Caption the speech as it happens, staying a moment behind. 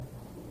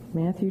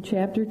Matthew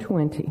chapter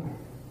 20.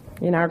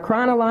 In our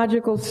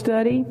chronological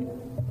study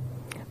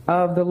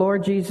of the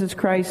Lord Jesus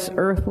Christ's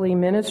earthly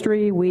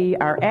ministry, we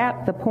are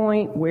at the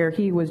point where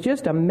he was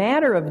just a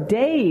matter of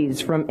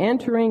days from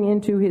entering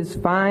into his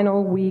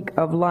final week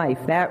of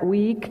life. That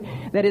week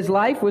that his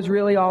life was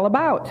really all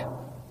about.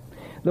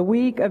 The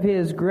week of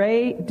his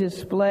great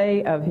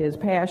display of his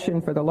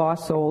passion for the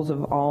lost souls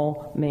of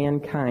all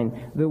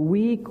mankind. The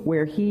week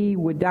where he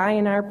would die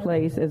in our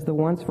place as the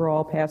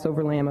once-for-all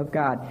Passover Lamb of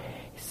God.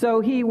 So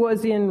he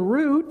was en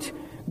route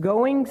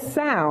going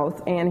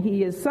south, and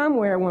he is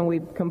somewhere, when we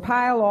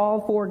compile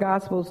all four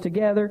Gospels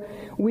together,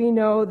 we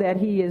know that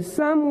he is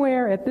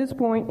somewhere at this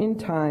point in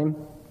time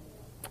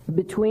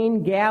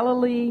between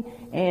Galilee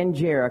and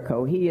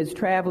Jericho. He is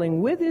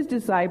traveling with his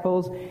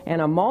disciples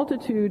and a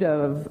multitude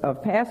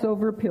of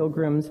Passover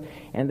pilgrims,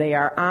 and they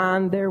are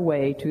on their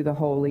way to the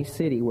holy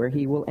city where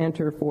he will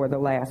enter for the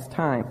last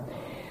time.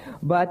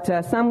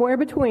 But somewhere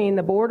between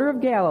the border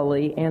of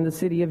Galilee and the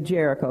city of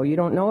Jericho. You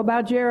don't know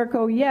about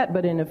Jericho yet,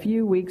 but in a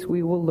few weeks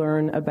we will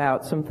learn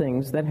about some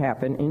things that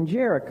happen in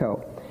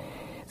Jericho.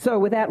 So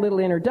with that little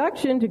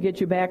introduction, to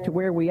get you back to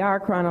where we are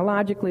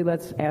chronologically,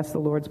 let's ask the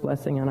Lord's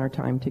blessing on our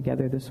time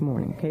together this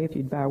morning. Okay, if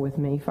you'd bow with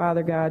me.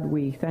 Father God,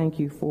 we thank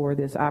you for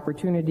this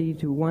opportunity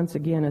to once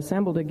again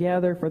assemble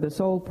together for the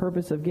sole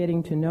purpose of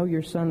getting to know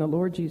your Son, the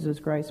Lord Jesus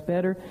Christ,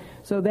 better,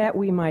 so that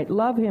we might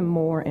love him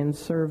more and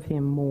serve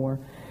him more.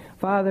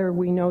 Father,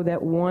 we know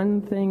that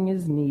one thing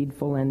is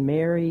needful, and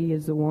Mary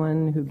is the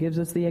one who gives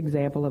us the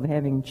example of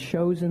having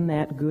chosen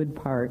that good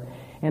part.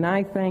 And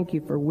I thank you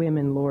for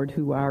women, Lord,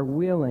 who are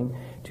willing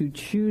to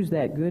choose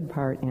that good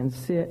part and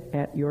sit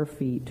at your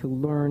feet to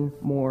learn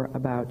more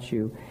about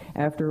you.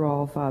 After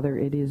all, Father,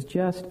 it is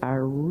just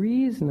our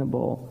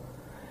reasonable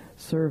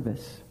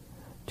service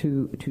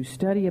to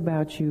study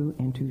about you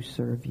and to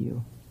serve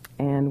you.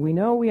 And we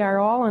know we are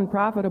all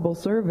unprofitable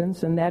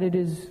servants, and that it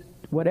is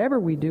whatever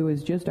we do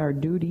is just our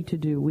duty to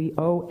do. We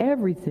owe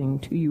everything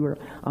to your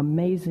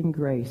amazing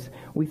grace.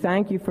 We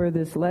thank you for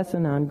this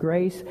lesson on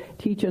grace.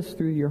 Teach us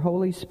through your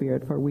Holy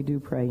Spirit, for we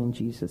do pray in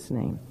Jesus'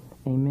 name.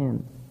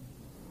 Amen.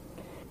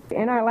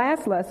 In our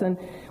last lesson,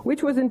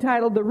 which was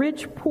entitled The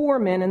Rich Poor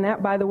Men, and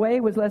that, by the way,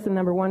 was lesson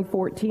number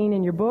 114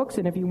 in your books,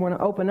 and if you want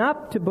to open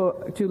up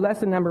to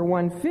lesson number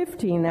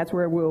 115, that's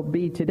where we'll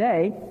be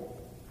today.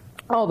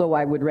 Although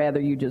I would rather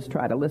you just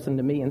try to listen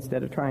to me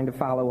instead of trying to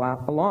follow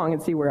along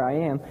and see where I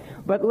am.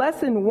 But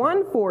lesson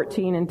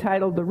 114,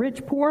 entitled The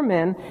Rich Poor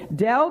Men,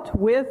 dealt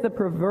with the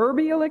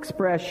proverbial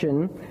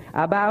expression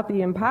about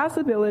the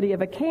impossibility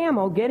of a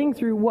camel getting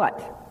through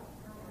what?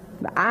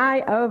 The eye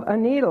of a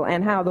needle,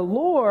 and how the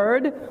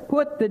Lord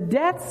put the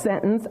death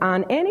sentence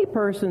on any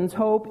person's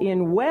hope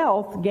in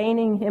wealth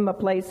gaining him a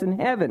place in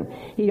heaven.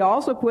 He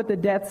also put the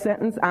death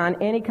sentence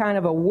on any kind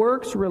of a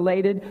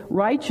works-related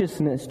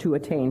righteousness to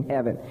attain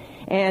heaven.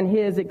 And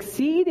his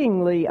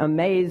exceedingly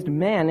amazed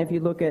men, if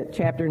you look at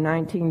chapter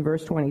 19,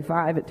 verse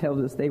 25, it tells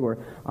us they were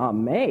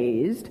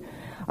amazed.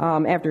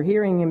 After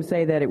hearing him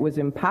say that it was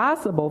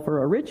impossible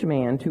for a rich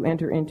man to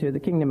enter into the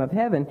kingdom of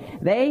heaven,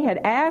 they had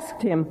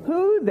asked him,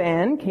 "Who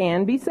then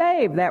can be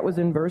saved?" That was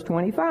in verse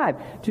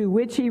 25. To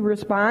which he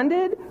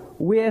responded,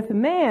 "With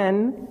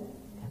men,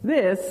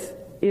 this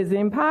is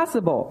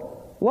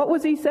impossible." What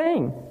was he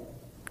saying?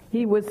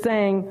 He was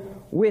saying,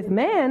 with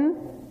men,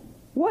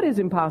 what is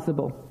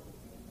impossible?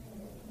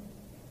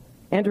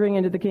 Entering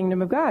into the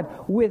kingdom of God.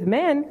 With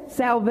men,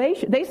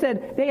 salvation.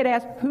 They had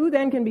asked, who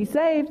then can be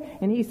saved?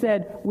 And he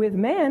said, with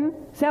men,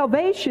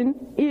 salvation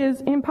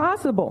is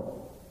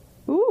impossible.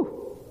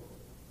 Ooh,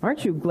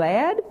 aren't you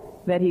glad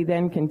that he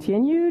then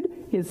continued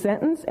his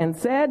sentence and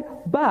said,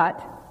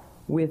 but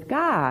with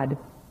God,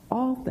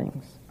 all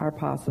things are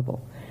possible.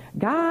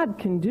 God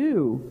can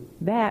do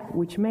that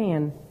which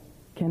man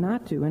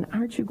cannot do. And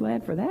aren't you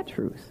glad for that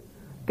truth?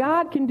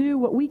 God can do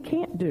what we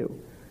can't do.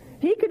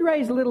 He could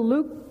raise little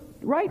Luke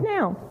right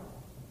now.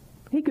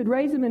 He could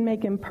raise him and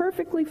make him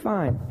perfectly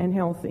fine and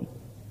healthy.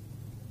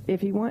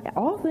 If he want,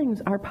 all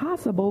things are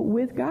possible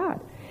with God.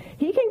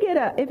 He can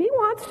get if he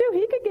wants to,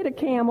 he could get a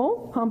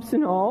camel, humps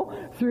and all,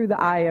 through the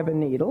eye of a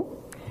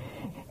needle.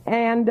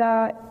 And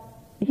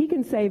he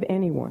can save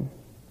anyone.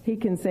 He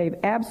can save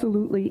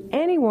absolutely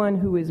anyone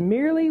who is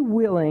merely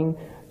willing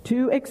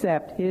to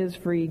accept his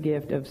free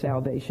gift of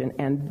salvation.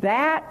 And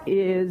that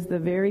is the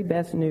very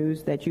best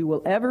news that you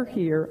will ever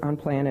hear on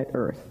planet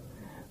Earth.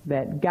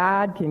 That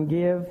God can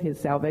give his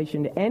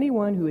salvation to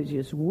anyone who is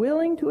just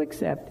willing to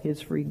accept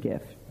his free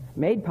gift,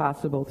 made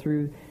possible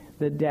through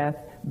the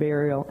death,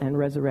 burial, and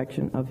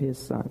resurrection of his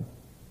Son.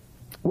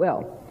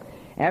 Well,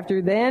 after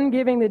then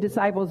giving the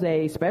disciples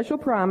a special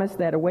promise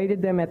that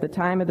awaited them at the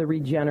time of the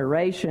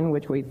regeneration,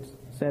 which we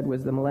said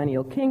was the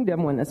millennial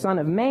kingdom, when the Son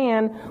of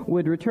Man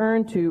would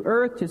return to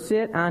earth to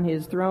sit on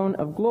his throne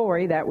of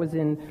glory, that was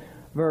in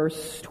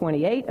verse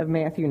 28 of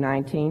Matthew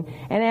 19,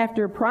 and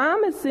after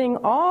promising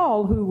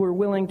all who were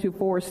willing to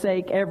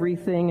forsake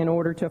everything in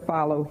order to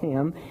follow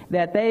him,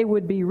 that they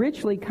would be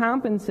richly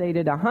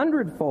compensated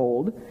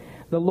 100-fold,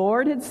 the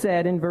Lord had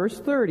said in verse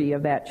 30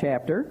 of that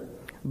chapter,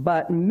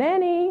 But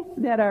many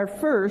that are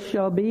first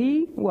shall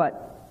be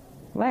what?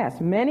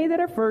 Last. Many that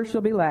are first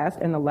shall be last,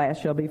 and the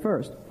last shall be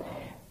first.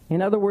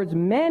 In other words,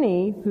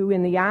 many who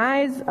in the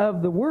eyes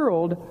of the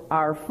world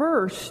are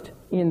first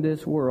in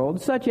this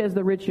world, such as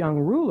the rich young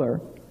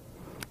ruler,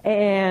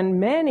 and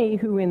many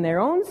who in their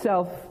own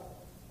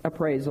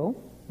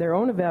self-appraisal, their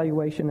own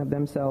evaluation of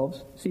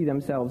themselves, see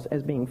themselves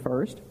as being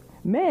first.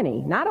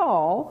 Many, not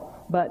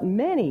all, but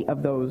many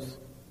of those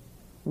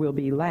will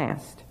be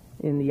last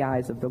in the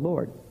eyes of the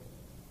Lord.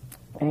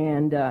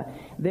 And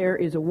there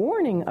is a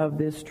warning of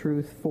this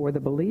truth for the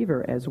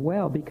believer as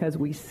well, because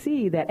we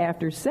see that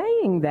after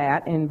saying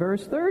that in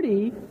verse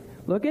 30,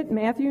 look at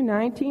Matthew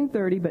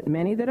 19:30, but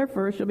many that are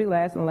first shall be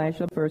last, and the last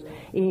shall be first.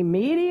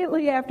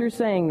 Immediately after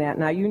saying that,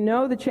 now you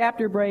know the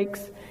chapter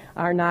breaks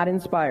are not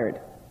inspired.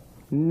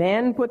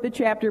 Men put the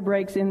chapter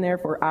breaks in there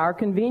for our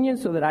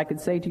convenience so that I could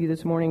say to you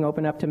this morning,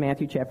 open up to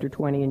Matthew chapter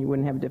 20, and you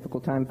wouldn't have a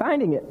difficult time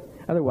finding it.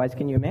 Otherwise,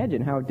 can you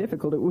imagine how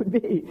difficult it would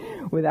be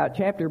without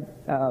chapter,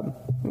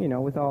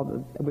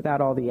 without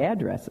all the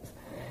addresses?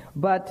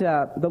 But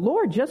the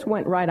Lord just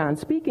went right on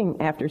speaking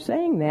after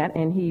saying that,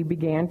 and he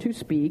began to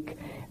speak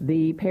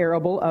the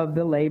parable of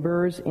the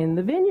laborers in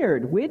the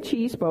vineyard, which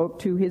he spoke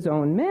to his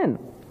own men.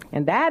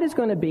 And that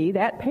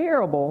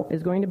parable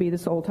is going to be the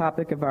sole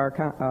topic of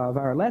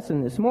our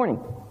lesson this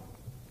morning.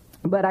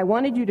 But I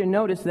wanted you to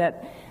notice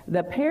that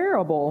the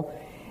parable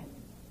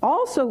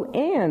also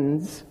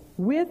ends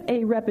with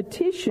a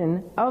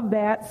repetition of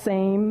that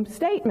same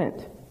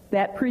statement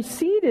that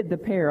preceded the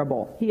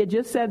parable. He had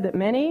just said that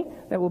many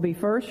that will be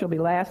first shall be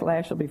last,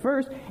 last shall be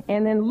first.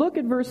 And then look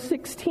at verse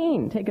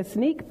 16. Take a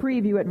sneak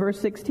preview at verse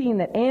 16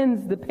 that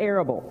ends the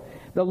parable.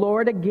 The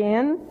Lord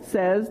again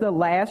says the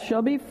last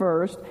shall be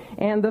first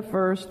and the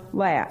first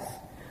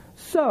last.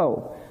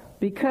 So,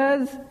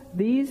 because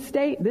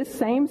this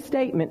same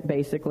statement,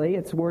 basically,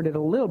 it's worded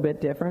a little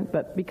bit different,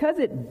 but because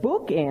it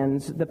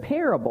bookends the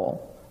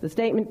parable, the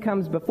statement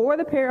comes before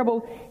the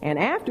parable and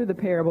after the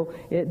parable,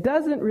 it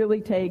doesn't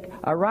really take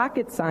a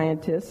rocket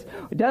scientist,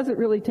 it doesn't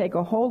really take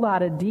a whole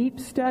lot of deep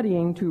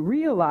studying to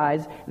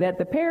realize that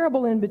the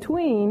parable in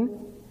between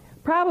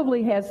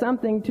probably has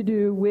something to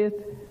do with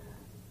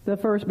the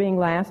first being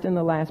last and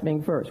the last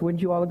being first.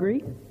 Wouldn't you all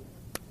agree?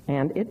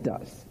 And it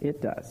does.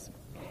 It does.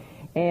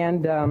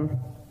 And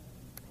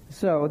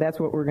so that's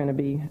what we're going to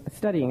be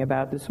studying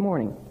about this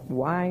morning.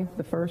 Why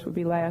the first would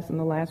be last and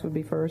the last would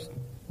be first,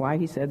 why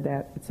he said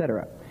that,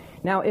 etc.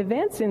 Now,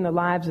 events in the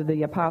lives of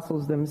the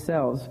apostles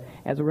themselves,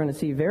 as we're going to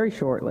see very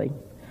shortly,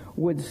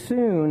 would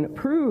soon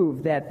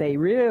prove that they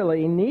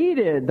really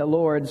needed the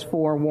Lord's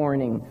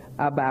forewarning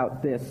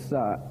about this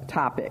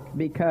topic.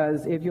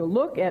 Because if you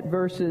look at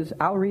verses,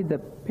 I'll read the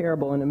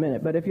parable in a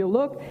minute, but if you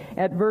look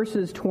at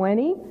verses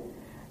 20,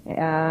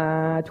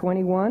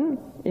 21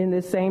 in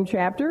this same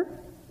chapter,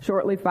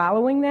 shortly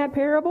following that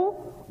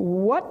parable,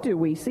 what do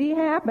we see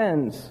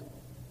happens?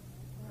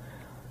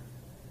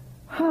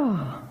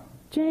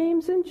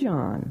 James and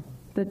John,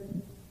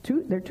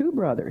 they're two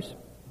brothers,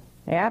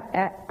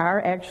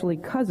 are actually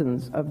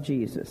cousins of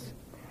Jesus,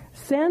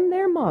 send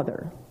their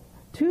mother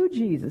to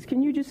Jesus.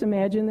 Can you just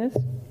imagine this?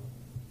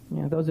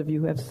 Those of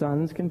you who have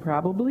sons can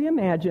probably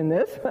imagine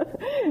this.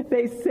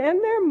 They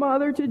send their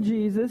mother to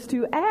Jesus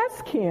to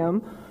ask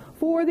him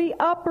for the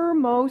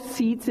uppermost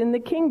seats in the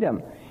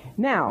kingdom.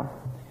 Now,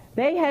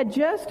 they had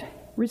just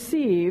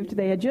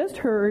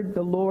heard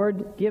the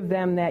Lord give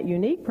them that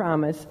unique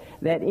promise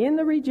that in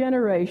the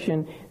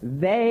regeneration,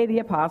 the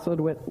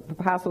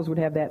apostles would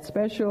have that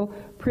special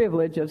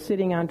privilege of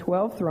sitting on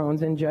 12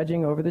 thrones and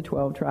judging over the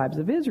 12 tribes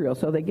of Israel.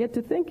 So they get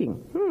to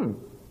thinking,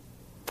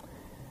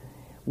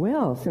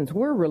 well, since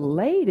we're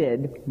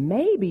related,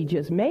 maybe,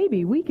 just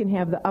maybe, we can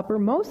have the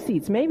uppermost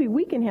seats. Maybe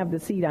we can have the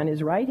seat on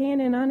his right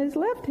hand and on his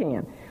left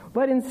hand.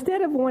 But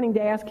instead of wanting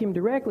to ask him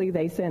directly,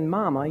 they send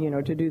Mama,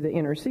 to do the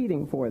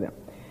interceding for them.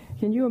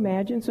 Can you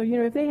imagine? So,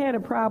 if they had a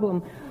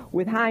problem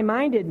with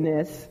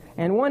high-mindedness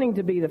and wanting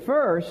to be the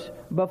first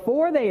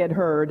before they had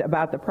heard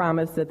about the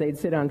promise that they'd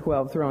sit on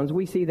 12 thrones,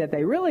 we see that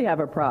they really have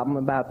a problem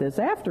about this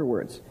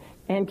afterwards.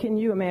 And can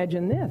you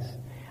imagine this?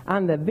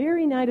 On the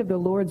very night of the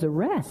Lord's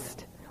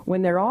arrest,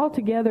 when they're all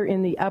together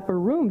in the upper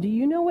room, do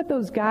you know what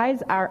those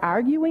guys are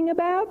arguing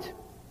about?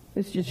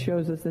 This just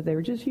shows us that they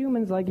were just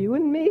humans like you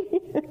and me.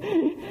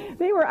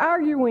 They were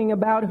arguing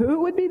about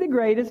who would be the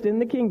greatest in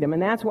the kingdom.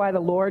 And that's why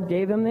the Lord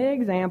gave them the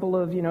example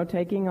of,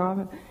 taking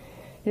off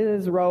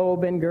his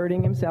robe and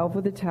girding himself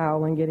with a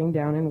towel and getting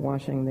down and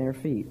washing their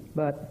feet.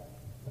 But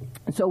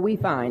so we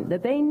find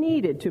that they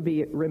needed to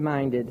be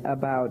reminded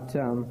about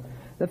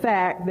the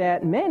fact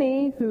that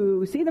many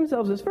who see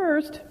themselves as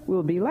first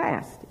will be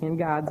last in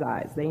God's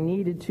eyes. They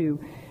needed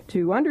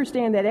to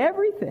understand that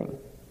everything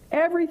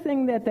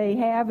that they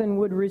have and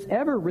would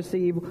ever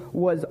receive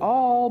was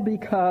all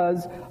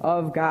because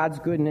of God's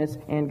goodness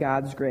and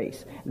God's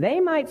grace. They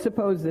might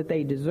suppose that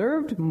they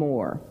deserved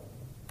more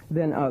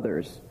than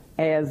others,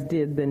 as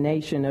did the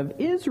nation of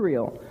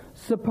Israel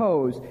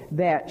suppose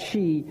that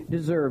she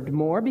deserved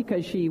more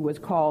because she was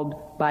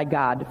called by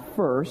God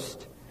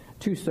first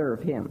to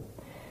serve him.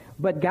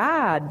 But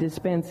God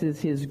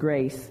dispenses his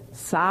grace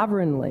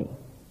sovereignly.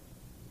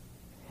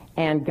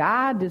 And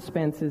God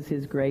dispenses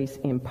his grace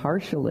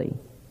impartially,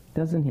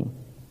 doesn't he?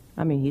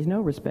 I mean, he's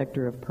no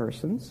respecter of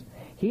persons.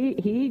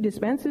 He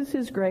dispenses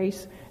his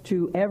grace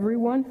to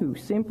everyone who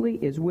simply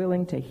is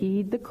willing to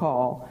heed the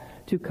call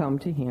to come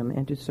to him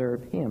and to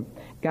serve him.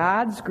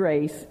 God's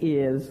grace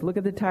is, look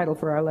at the title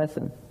for our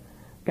lesson,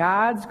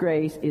 God's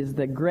grace is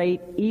the great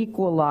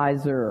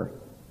equalizer.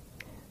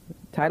 The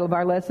title of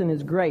our lesson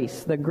is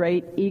Grace, the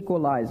great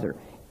equalizer.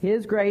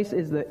 His grace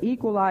is the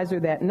equalizer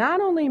that not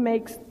only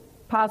makes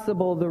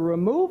possible the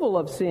removal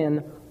of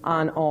sin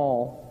on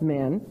all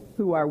men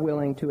who are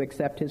willing to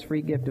accept his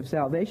free gift of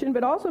salvation,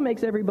 but also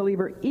makes every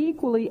believer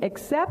equally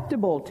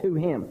acceptable to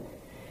him.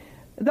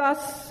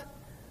 Thus,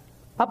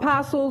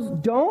 apostles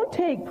don't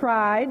take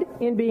pride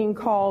in being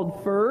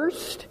called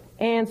first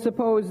and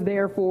suppose,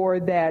 therefore,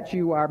 that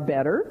you are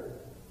better.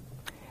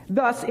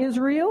 Thus,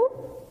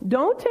 Israel,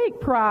 don't take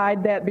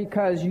pride that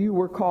because you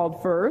were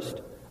called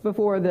first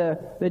before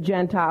the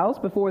Gentiles,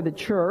 before the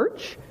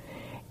church,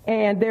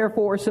 and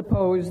therefore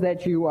suppose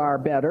that you are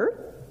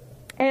better.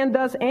 And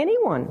thus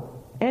anyone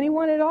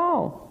at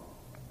all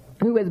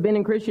who has been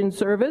in Christian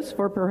service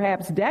for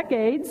perhaps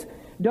decades,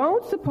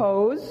 don't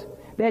suppose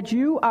that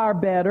you are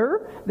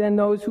better than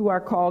those who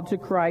are called to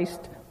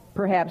Christ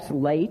perhaps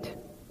late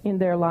in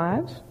their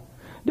lives.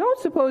 Don't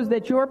suppose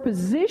that your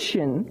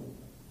position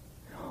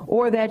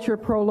or that your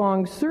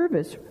prolonged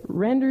service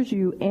renders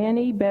you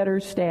any better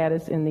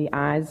status in the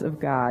eyes of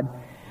God,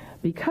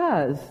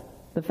 because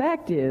the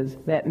fact is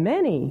that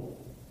many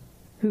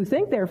who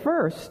think they're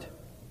first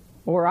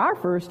or are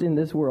first in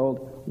this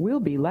world will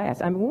be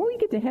last. I mean, when we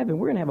get to heaven,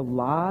 we're going to have a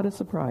lot of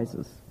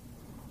surprises.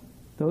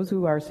 Those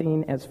who are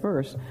seen as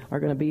first are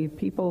going to be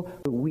people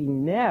who we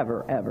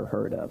never, ever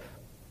heard of.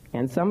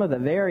 And some of the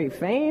very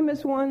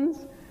famous ones,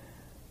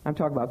 I'm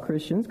talking about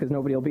Christians because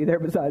nobody will be there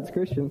besides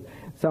Christians,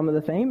 some of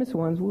the famous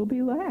ones will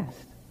be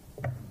last.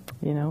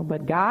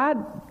 But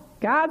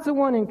God's the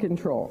one in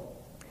control.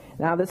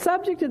 Now, the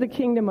subject of the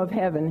kingdom of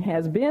heaven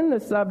has been the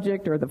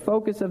subject or the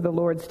focus of the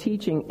Lord's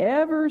teaching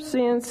ever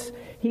since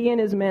he and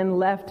his men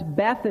left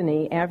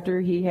Bethany after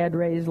he had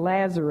raised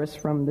Lazarus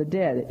from the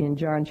dead in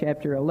John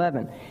chapter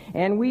 11.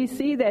 And we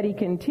see that he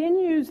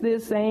continues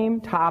this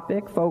same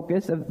topic,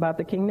 focus about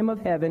the kingdom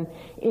of heaven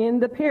in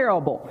the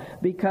parable.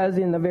 Because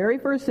in the very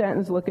first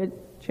sentence, look at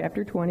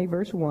chapter 20,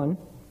 verse 1,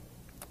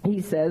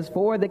 he says,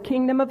 "For the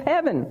kingdom of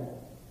heaven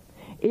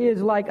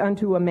is like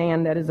unto a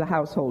man that is a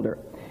householder."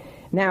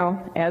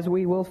 Now, as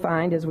we will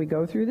find as we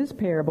go through this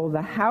parable,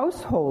 the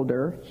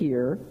householder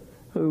here,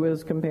 who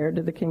is compared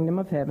to the kingdom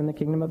of heaven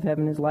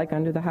is like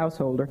unto the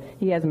householder.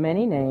 He has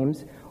many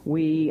names.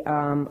 We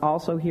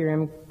also hear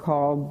him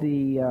called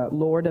the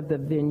Lord of the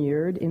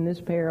Vineyard in this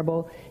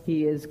parable.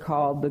 He is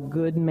called the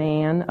good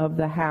man of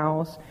the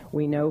house.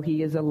 We know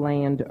he is a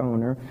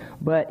landowner.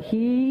 But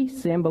he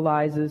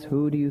symbolizes,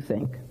 who do you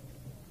think?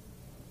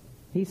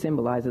 He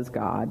symbolizes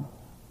God.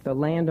 The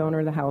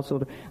landowner, the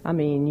householder. I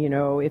mean,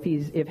 if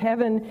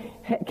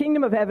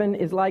kingdom of heaven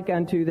is like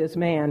unto this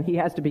man, he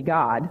has to be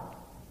God.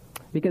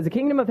 Because the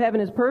kingdom of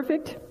heaven is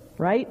perfect,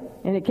 right?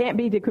 And it can't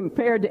be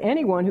compared to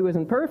anyone who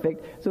isn't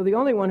perfect. So the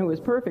only one who is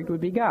perfect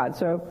would be God.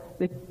 So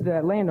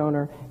the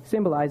landowner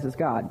symbolizes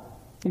God.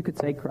 You could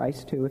say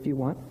Christ too if you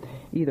want,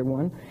 either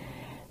one.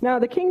 Now,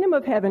 the kingdom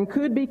of heaven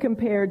could be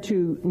compared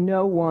to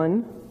no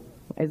one,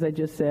 as I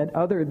just said,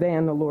 other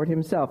than the Lord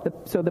himself.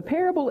 So the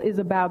parable is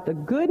about the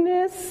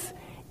goodness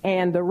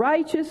and the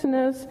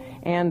righteousness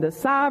and the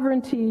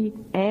sovereignty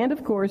and,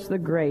 of course, the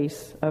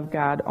grace of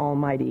God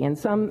Almighty. And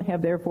some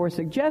have therefore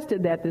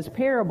suggested that this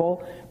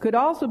parable could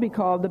also be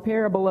called the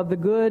parable of the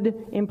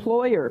good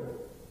employer,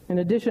 in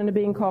addition to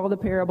being called the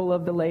parable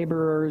of the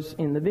laborers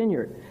in the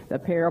vineyard, the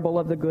parable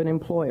of the good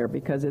employer,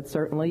 because it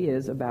certainly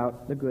is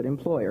about the good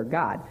employer,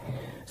 God.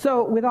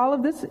 So with all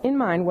of this in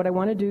mind, what I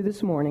want to do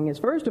this morning is,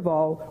 first of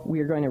all,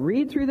 we are going to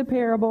read through the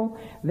parable,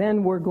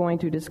 then we're going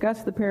to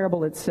discuss the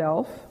parable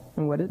itself,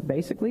 and what it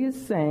basically is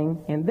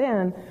saying, and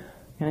then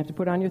you have to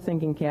put on your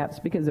thinking caps,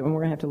 because then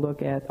we're going to have to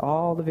look at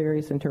all the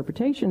various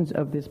interpretations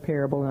of this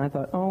parable. And I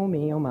thought, oh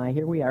me, oh my,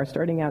 here we are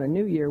starting out a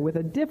new year with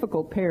a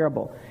difficult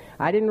parable.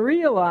 I didn't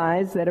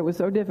realize that it was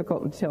so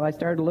difficult until I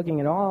started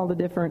looking at all the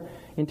different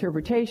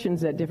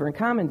interpretations that different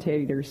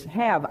commentators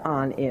have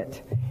on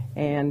it.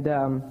 And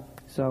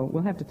so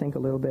we'll have to think a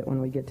little bit when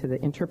we get to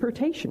the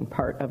interpretation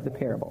part of the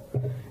parable.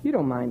 You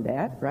don't mind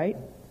that, right?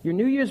 Your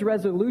New Year's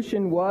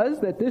resolution was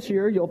that this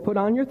year you'll put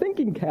on your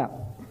thinking cap.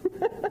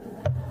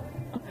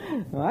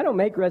 Well, I don't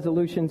make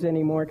resolutions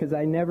anymore because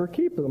I never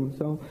keep them.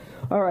 So,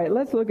 all right,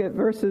 let's look at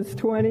verses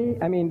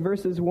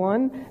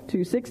 1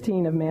 to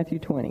 16 of Matthew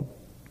 20,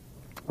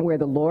 where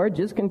the Lord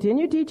just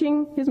continued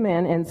teaching his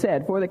men and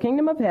said, "For the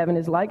kingdom of heaven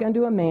is like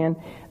unto a man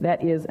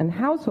that is an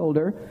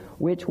householder,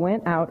 which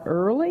went out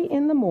early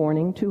in the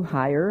morning to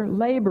hire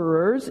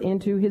laborers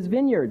into his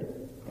vineyard.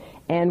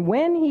 And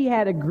when he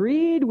had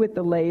agreed with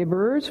the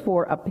laborers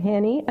for a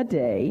penny a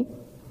day,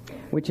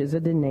 which is a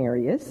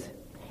denarius,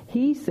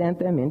 he sent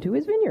them into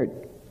his vineyard.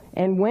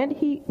 And when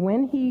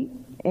he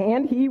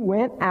And he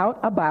went out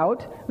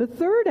about the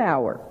third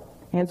hour,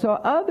 and saw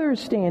others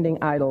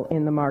standing idle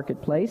in the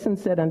marketplace, and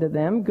said unto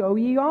them, Go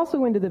ye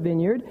also into the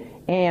vineyard,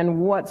 and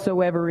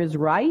whatsoever is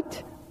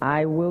right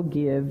I will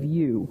give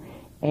you.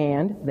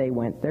 And they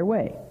went their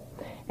way.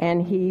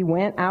 And he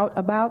went out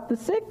about the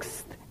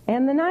 6th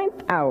and the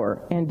 9th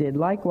hour, and did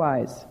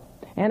likewise.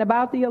 And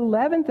about the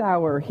 11th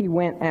hour he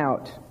went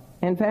out,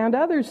 and found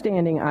others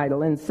standing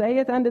idle, and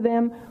saith unto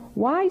them,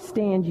 Why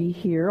stand ye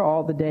here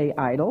all the day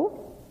idle?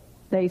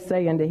 They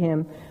say unto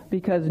him,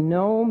 Because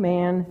no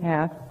man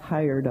hath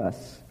hired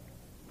us.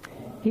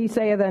 He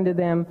saith unto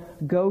them,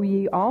 Go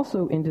ye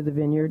also into the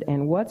vineyard,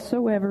 and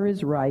whatsoever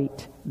is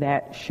right,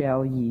 that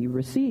shall ye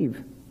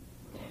receive.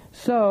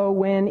 So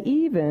when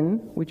even,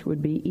 which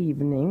would be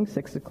evening,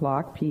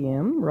 6:00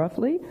 p.m.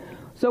 roughly,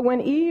 so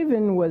when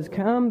even was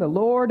come, the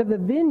Lord of the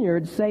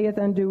vineyard saith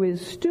unto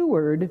his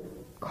steward,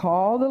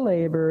 Call the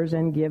laborers,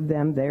 and give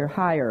them their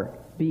hire,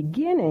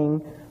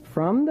 beginning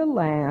from the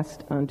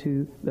last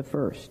unto the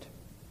first.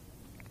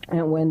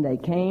 And when they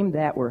came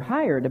that were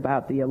hired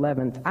about the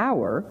 11th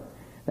hour,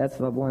 that's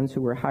the ones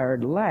who were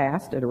hired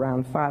last at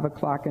around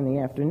 5:00 in the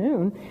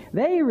afternoon,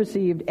 they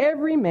received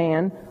every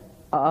man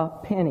a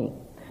penny.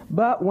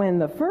 But when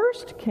the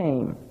first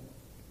came,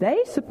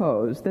 they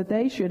supposed that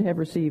they should have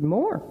received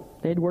more.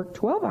 They'd worked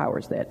 12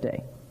 hours that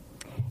day.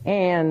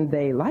 And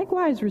they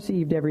likewise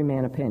received every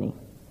man a penny.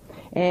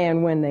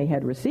 And when they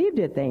had received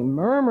it, they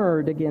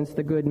murmured against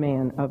the good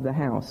man of the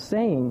house,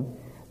 saying,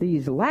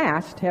 These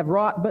last have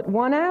wrought but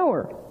 1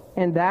 hour,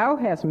 and thou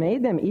hast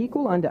made them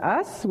equal unto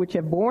us, which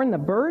have borne the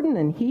burden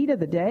and heat of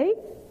the day?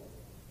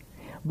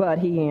 But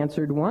he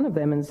answered one of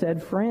them and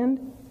said,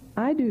 Friend,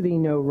 I do thee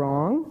no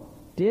wrong.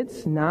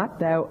 Didst not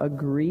thou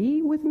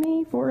agree with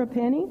me for a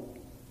penny?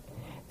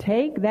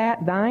 Take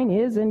that thine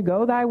is, and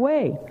go thy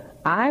way.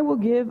 I will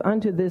give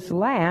unto this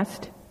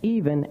last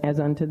even as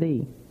unto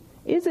thee.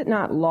 Is it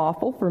not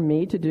lawful for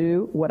me to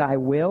do what I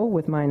will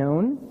with mine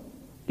own?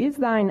 Is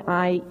thine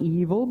eye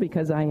evil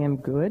because I am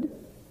good?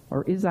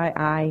 Or is thy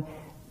eye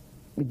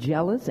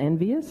jealous,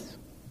 envious,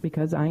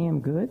 because I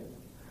am good?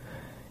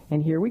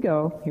 And here we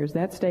go. Here's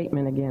that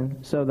statement again.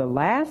 So the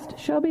last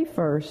shall be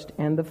first,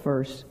 and the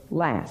first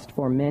last.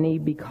 For many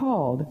be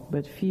called,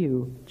 but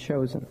few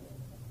chosen.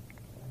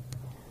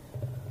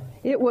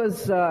 It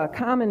was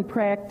common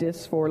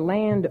practice for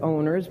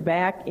landowners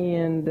back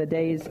in the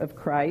days of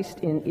Christ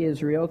in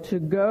Israel to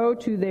go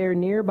to their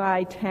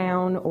nearby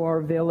town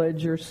or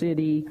village or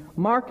city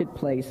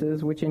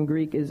marketplaces, which in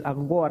Greek is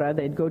agora.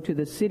 They'd go to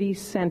the city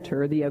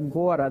center, the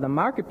agora, the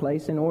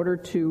marketplace, in order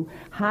to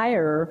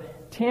hire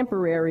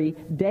temporary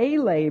day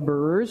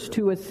laborers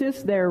to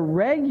assist their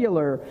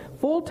regular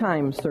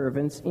full-time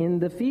servants in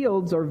the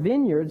fields or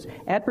vineyards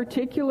at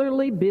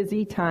particularly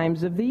busy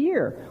times of the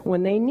year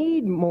when they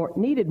needed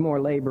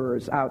more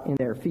laborers out in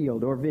their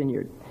field or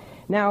vineyard.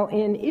 Now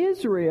in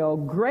Israel,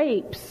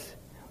 grapes,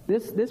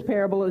 this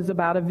parable is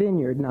about a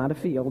vineyard, not a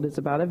field, it's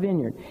about a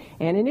vineyard.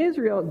 And in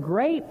Israel,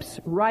 grapes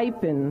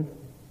ripen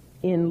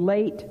in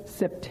late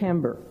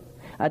September,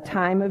 a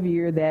time of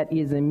year that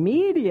is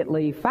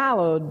immediately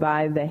followed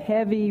by the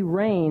heavy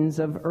rains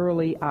of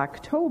early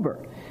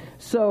October.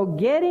 So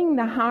getting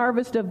the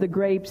harvest of the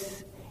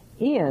grapes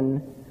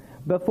in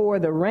before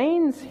the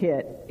rains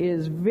hit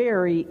is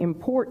very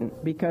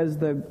important, because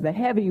the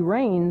heavy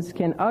rains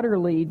can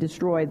utterly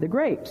destroy the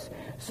grapes.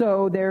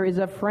 So there is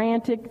a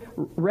frantic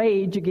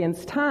rage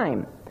against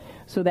time.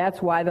 So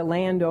that's why the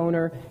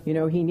landowner,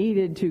 he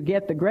needed to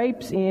get the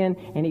grapes in,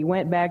 and he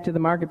went back to the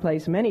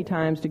marketplace many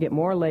times to get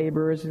more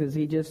laborers,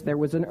 because there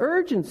was an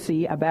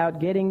urgency about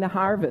getting the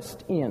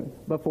harvest in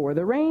before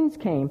the rains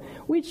came,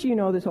 which,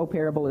 this whole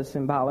parable is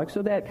symbolic.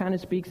 So that kind of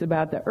speaks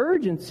about the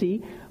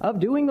urgency of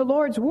doing the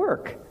Lord's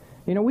work.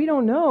 We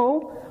don't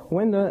know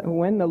when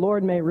the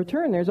Lord may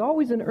return. There's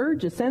always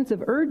a sense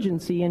of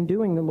urgency in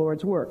doing the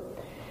Lord's work.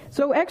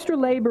 So extra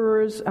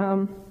laborers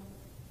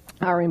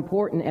are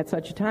important at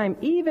such a time,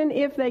 even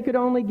if they could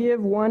only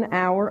give 1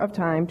 hour of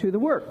time to the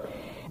work.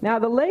 Now,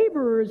 the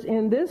laborers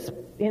in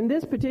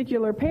this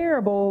particular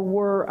parable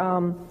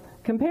were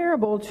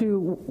comparable to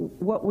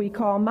what we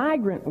call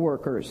migrant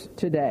workers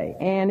today.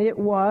 And it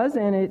was,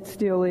 and it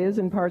still is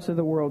in parts of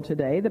the world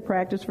today, the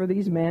practice for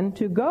these men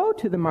to go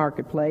to the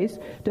marketplace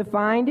to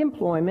find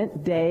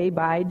employment day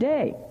by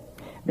day.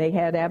 They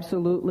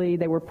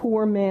were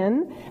poor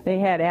men. They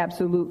had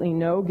absolutely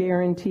no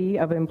guarantee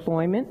of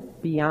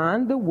employment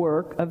beyond the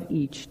work of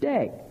each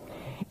day.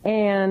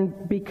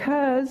 And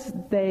because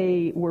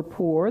they were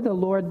poor, the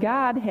Lord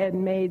God had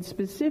made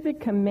specific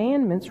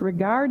commandments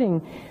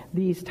regarding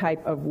these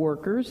type of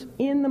workers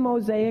in the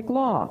Mosaic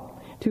Law.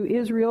 To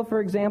Israel, for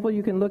example,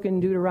 you can look in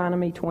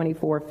Deuteronomy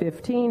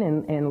 24:15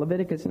 and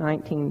Leviticus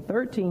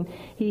 19:13.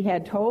 He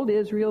had told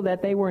Israel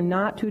that they were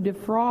not to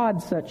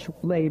defraud such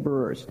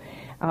laborers.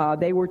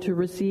 They were to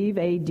receive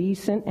a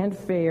decent and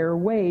fair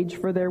wage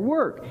for their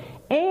work.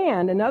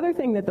 And another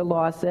thing that the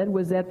law said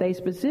was that they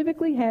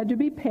specifically had to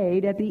be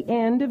paid at the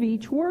end of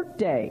each work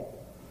day,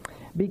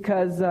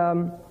 because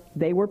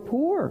they were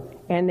poor,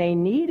 and they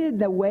needed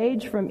the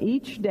wage from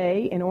each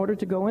day in order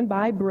to go and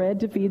buy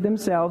bread to feed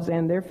themselves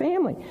and their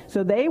family.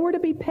 So they were to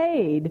be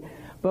paid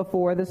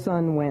before the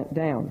sun went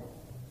down.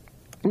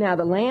 Now,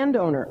 the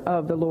landowner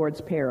of the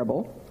Lord's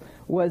parable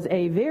was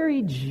a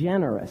very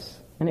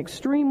generous, an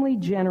extremely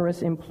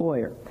generous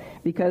employer,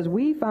 because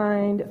we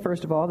find,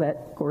 first of all, that,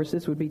 of course,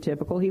 this would be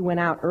typical. He went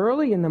out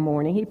early in the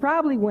morning. He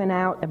probably went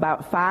out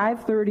about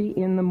 5:30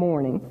 in the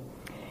morning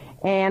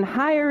and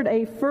hired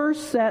a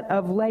first set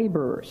of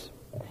laborers.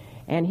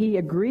 And he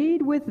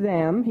agreed with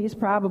them. He's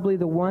probably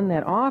the one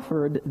that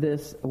offered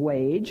this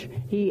wage.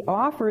 He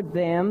offered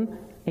them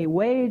a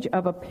wage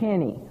of a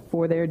penny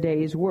for their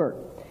day's work.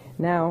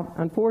 Now,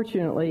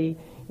 unfortunately,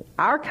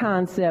 our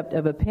concept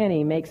of a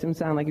penny makes him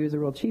sound like he was a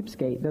real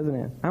cheapskate, doesn't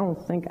it? I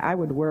don't think I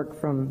would work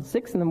from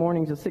 6 in the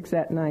morning to 6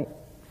 at night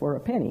for a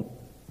penny.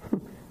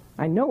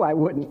 I know I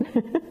wouldn't.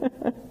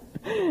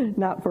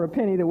 Not for a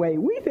penny the way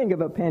we think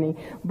of a penny.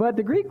 But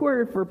the Greek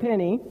word for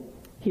penny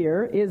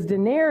here is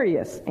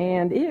denarius,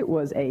 and it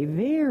was a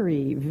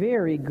very,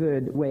 very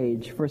good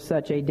wage for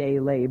such a day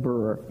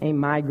laborer, a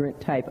migrant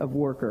type of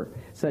worker,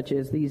 such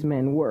as these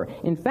men were.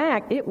 In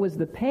fact, it was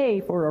the pay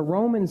for a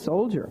Roman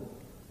soldier,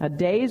 a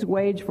day's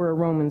wage for a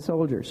Roman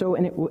soldier. So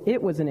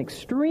it was an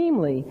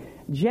extremely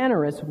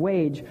generous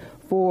wage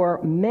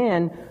for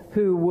men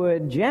who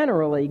would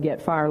generally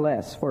get far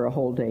less for a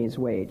whole day's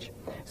wage.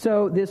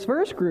 So this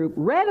first group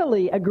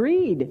readily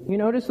agreed. You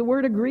notice the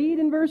word agreed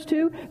in verse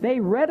 2? They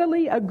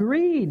readily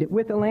agreed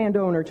with the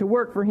landowner to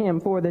work for him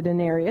for the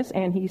denarius,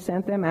 and he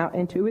sent them out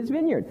into his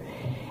vineyard.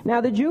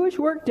 Now the Jewish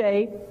work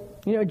day,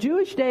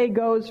 Jewish day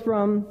goes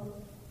from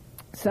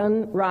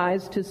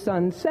sunrise to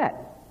sunset.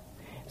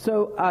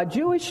 So a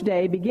Jewish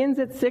day begins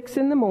at 6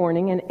 in the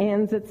morning and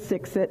ends at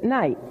 6 at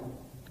night,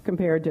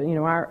 compared to,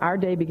 our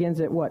day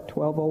begins at what,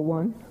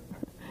 12:01?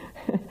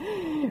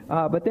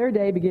 But their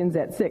day begins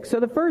at 6. So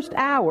the first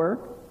hour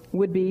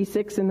would be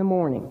 6 in the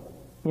morning.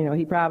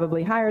 He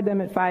probably hired them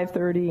at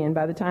 5:30, and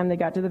by the time they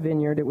got to the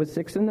vineyard, it was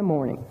 6 in the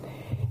morning.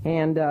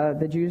 And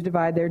the Jews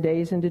divide their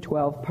days into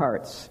 12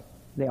 parts.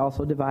 They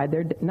also divide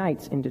their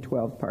nights into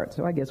 12 parts.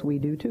 So I guess we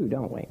do too,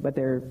 don't we? But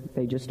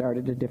they just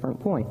started at a different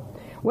point.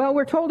 Well,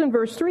 we're told in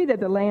verse 3 that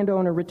the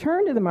landowner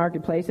returned to the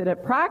marketplace at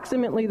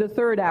approximately the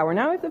third hour.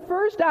 Now, if the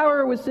first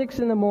hour was 6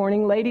 in the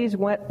morning, ladies,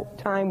 what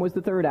time was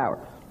the third hour?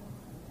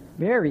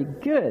 Very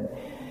good.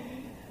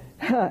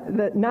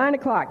 9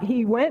 o'clock.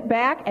 He went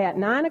back at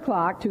 9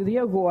 o'clock to the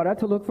agora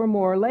to look for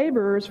more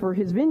laborers for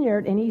his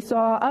vineyard, and he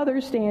saw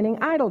others standing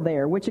idle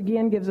there, which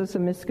again gives us a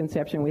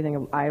misconception. We think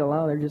of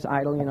idle, they're just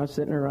idle,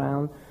 sitting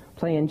around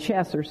playing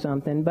chess or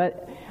something.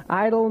 But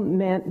idle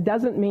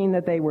doesn't mean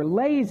that they were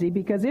lazy,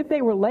 because if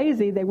they were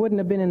lazy, they wouldn't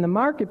have been in the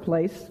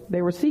marketplace.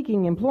 They were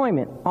seeking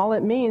employment. All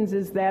it means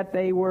is that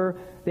they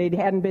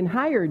hadn't been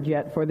hired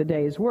yet for the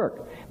day's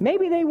work.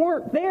 Maybe they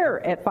weren't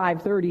there at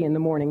 5:30 in the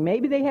morning.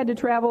 Maybe they had to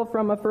travel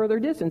from a further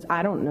distance.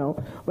 I don't know.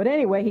 But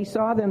anyway, he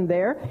saw them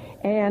there,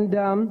 and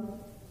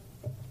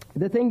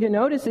the thing to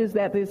notice is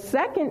that the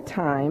second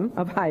time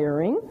of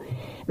hiring,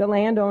 the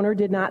landowner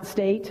did not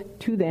state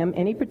to them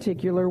any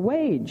particular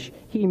wage.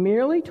 He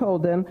merely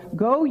told them,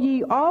 "Go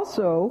ye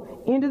also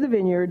into the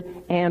vineyard,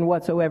 and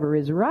whatsoever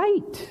is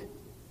right,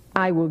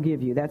 I will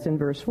give you." That's in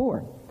verse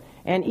 4.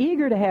 And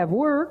eager to have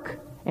work,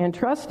 and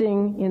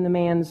trusting in the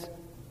man's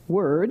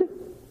word,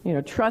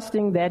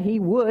 trusting that he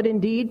would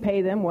indeed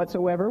pay them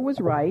whatsoever was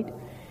right,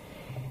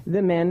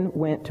 the men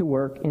went to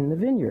work in the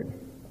vineyard.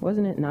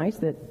 Wasn't it nice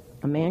that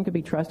a man could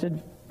be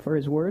trusted for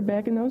his word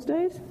back in those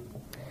days?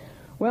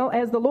 Well,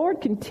 as the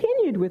Lord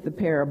continued with the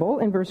parable,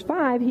 in verse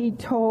 5, he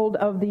told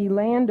of the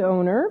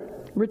landowner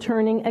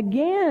returning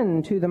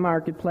again to the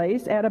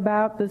marketplace at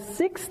about the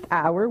 6th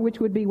hour, which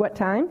would be what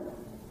time?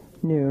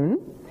 Noon.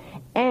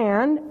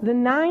 And the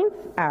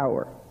 9th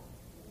hour,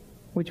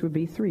 which would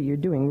be 3. You're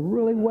doing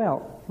really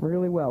well,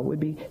 would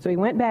be. So he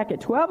went back at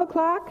 12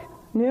 o'clock,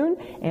 noon,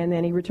 and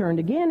then he returned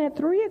again at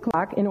 3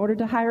 o'clock in order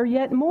to hire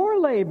yet more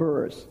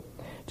laborers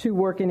to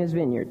work in his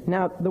vineyard.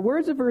 Now, the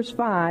words of verse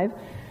 5,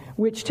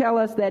 which tell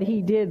us that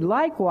he did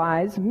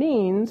likewise,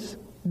 means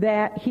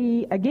that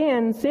he,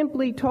 again,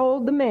 simply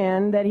told the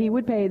men that he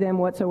would pay them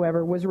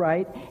whatsoever was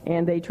right,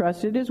 and they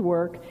trusted his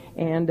work,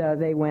 and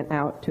they went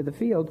out to the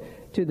field,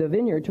 to the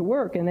vineyard to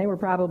work, and they were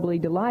probably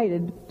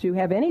delighted to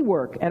have any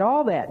work at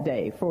all that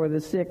day for the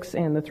 6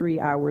 and the 3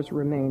 hours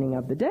remaining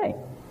of the day.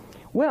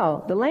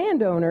 Well, the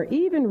landowner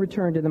even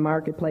returned to the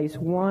marketplace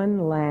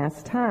one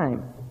last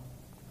time,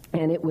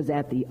 and it was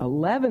at the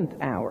 11th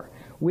hour,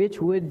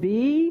 which would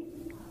be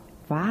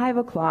 5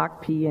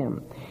 o'clock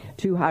p.m.,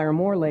 to hire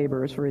more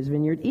laborers for his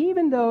vineyard,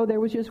 even though there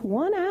was just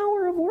 1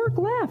 hour of work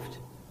left,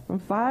 from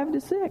 5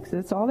 to 6.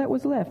 That's all that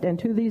was left. And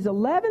to these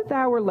 11th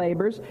hour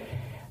laborers,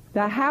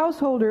 the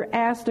householder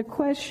asked a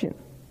question.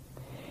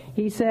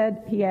 He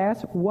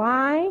asked,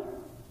 "Why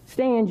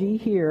stand ye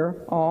here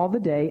all the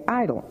day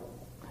idle?"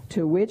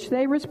 To which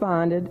they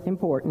responded,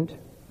 important,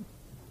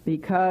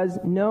 "Because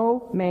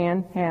no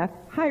man hath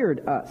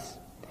hired us."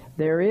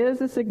 There is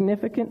a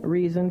significant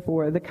reason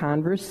for the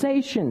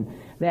conversation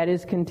that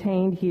is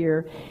contained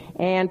here,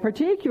 and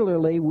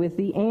particularly with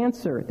the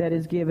answer that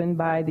is given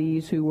by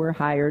these who were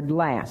hired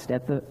last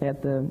at the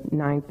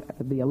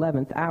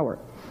 11th hour.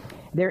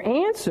 Their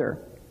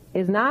answer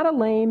is not a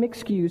lame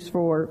excuse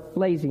for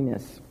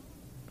laziness.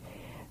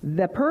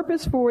 The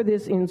purpose for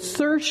this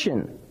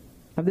insertion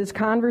of this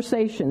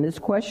conversation, this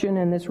question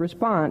and this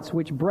response,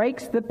 which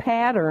breaks the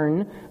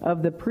pattern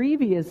of the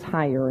previous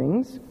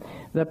hirings,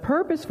 the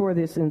purpose for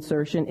this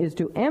insertion is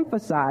to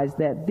emphasize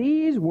that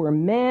these were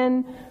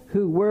men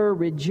who were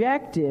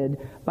rejected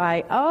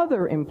by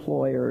other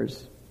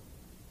employers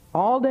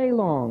all day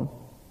long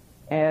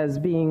as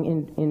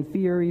being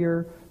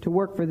inferior to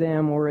work for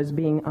them or as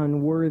being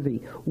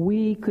unworthy.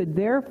 We could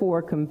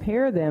therefore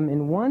compare them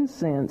in one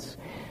sense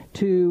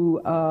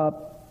to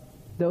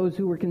those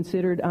who were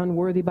considered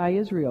unworthy by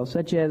Israel,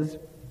 such as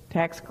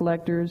tax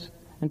collectors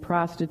and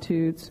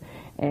prostitutes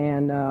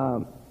and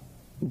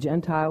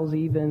Gentiles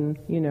even,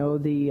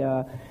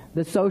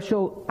 the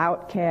social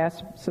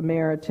outcasts,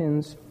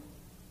 Samaritans,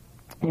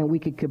 and we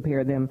could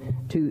compare them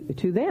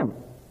to them.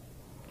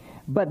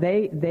 But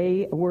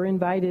they were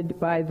invited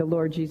by the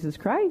Lord Jesus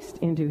Christ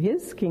into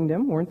His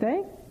kingdom, weren't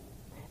they?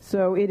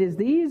 So it is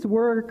these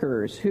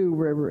workers who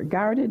were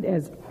regarded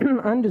as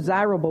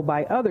undesirable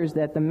by others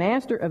that the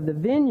master of the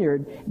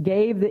vineyard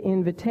gave the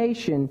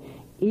invitation,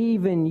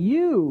 even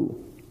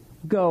you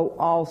go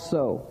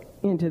also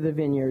into the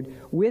vineyard,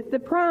 with the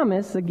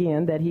promise,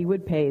 again, that he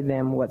would pay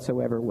them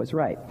whatsoever was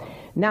right.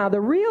 Now, the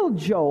real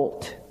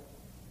jolt,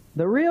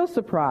 the real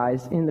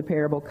surprise in the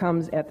parable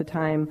comes at the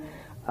time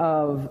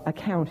of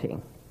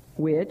accounting,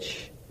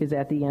 which is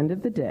at the end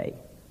of the day,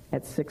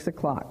 at 6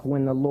 o'clock,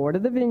 when the Lord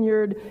of the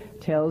vineyard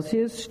tells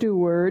his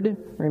steward,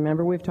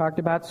 remember we've talked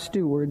about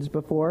stewards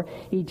before,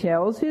 he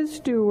tells his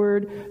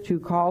steward to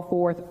call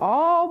forth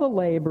all the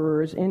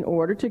laborers in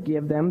order to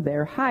give them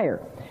their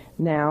hire.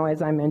 Now,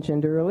 as I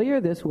mentioned earlier,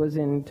 this was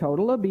in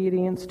total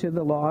obedience to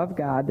the law of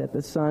God, that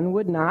the sun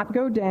would not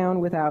go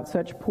down without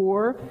such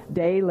poor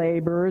day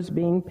laborers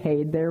being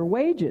paid their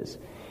wages.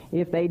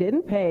 If they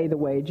didn't pay the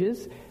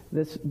wages,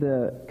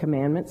 the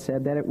commandment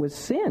said that it was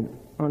sin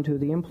unto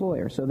the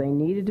employer. So they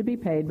needed to be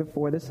paid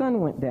before the sun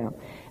went down.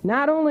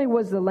 Not only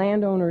was the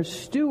landowner's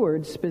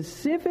steward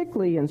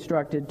specifically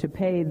instructed to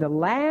pay the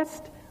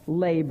last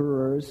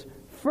laborers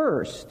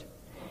first.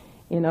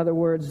 In other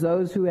words,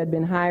 those who had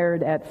been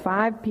hired at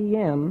 5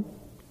 p.m.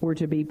 were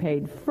to be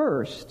paid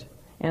first,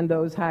 and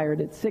those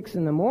hired at 6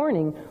 in the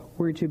morning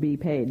were to be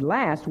paid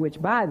last,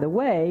 which, by the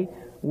way,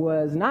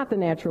 was not the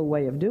natural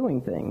way of doing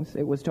things.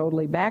 It was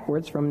totally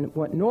backwards from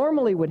what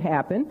normally would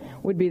happen,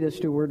 would be the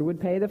steward would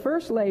pay the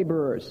first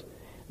laborers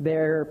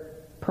their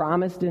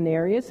promised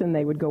denarius, and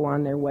they would go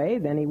on their way.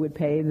 Then he would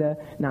pay the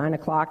 9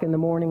 o'clock in the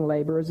morning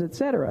laborers,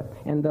 etc.,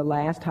 and the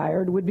last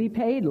hired would be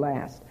paid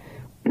last.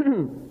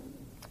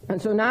 And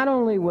so not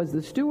only was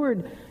the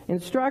steward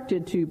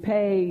instructed to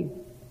pay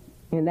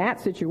in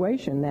that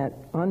situation, that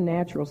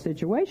unnatural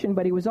situation,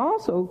 but he was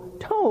also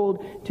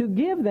told to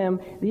give them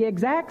the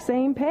exact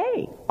same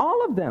pay,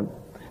 all of them.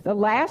 The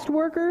last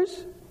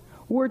workers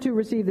were to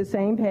receive the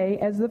same pay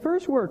as the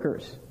first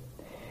workers.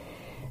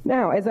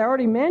 Now, as I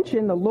already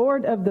mentioned, the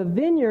Lord of the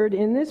vineyard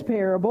in this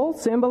parable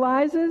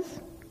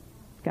symbolizes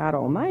God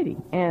Almighty.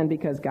 And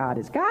because God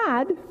is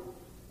God,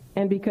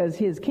 and because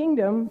His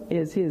kingdom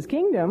is His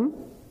kingdom,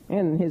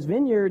 and His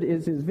vineyard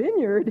is His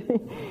vineyard,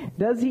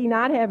 does He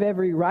not have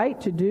every right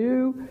to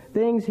do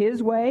things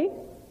His way,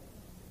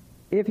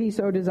 if He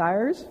so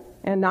desires,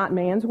 and not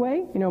man's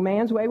way? You know,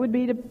 man's way would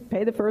be to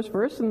pay the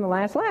first and the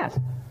last last.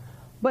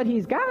 But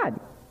He's God.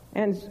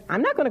 And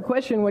I'm not going to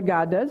question what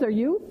God does, are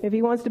you? If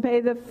He wants to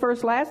pay the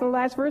first last and the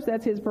last first,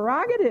 that's His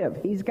prerogative.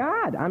 He's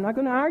God. I'm not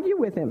going to argue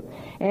with Him.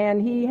 And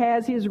He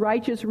has His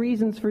righteous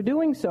reasons for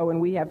doing so,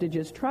 and we have to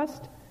just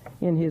trust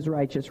in His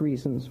righteous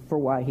reasons for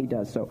why He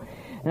does so.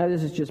 Now,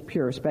 this is just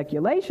pure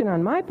speculation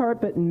on my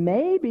part, but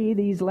maybe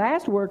these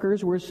last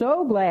workers were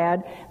so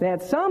glad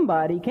that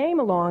somebody came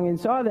along and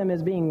saw them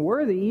as being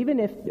worthy, even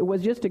if it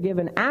was just to give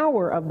an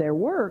hour of their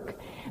work,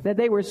 that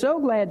they were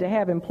so glad to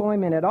have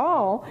employment at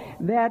all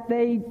that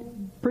they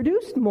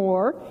produced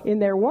more in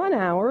their 1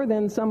 hour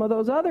than some of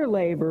those other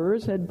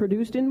laborers had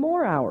produced in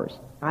more hours.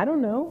 I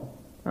don't know.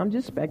 I'm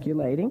just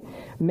speculating.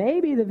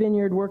 Maybe the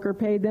vineyard worker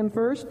paid them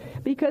first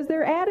because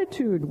their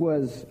attitude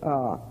was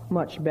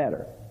much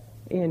better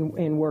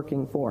in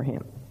working for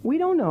him. We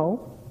don't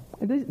know.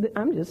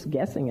 I'm just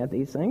guessing at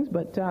these things,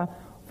 but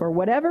for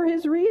whatever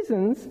his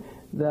reasons,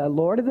 the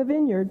Lord of the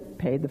vineyard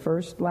paid the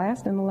first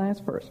last and the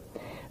last first.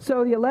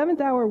 So the 11th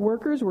hour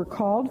workers were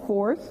called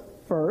forth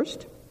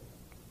first,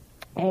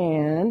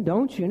 and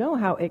don't you know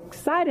how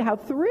excited, how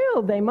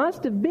thrilled they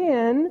must have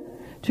been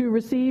to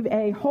receive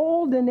a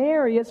whole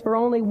denarius for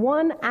only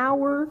 1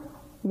 hour's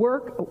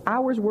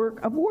work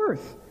of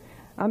worth.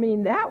 I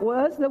mean, that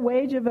was the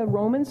wage of a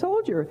Roman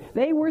soldier.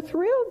 They were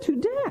thrilled to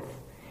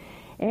death.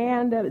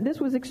 And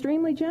this was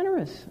extremely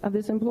generous of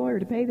this employer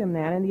to pay them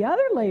that. And the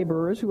other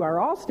laborers who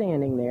are all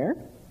standing there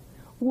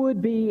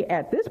would be,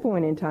 at this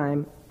point in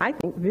time, I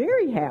think,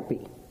 very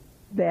happy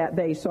that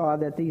they saw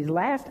that these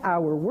last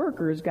hour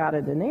workers got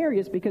a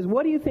denarius, because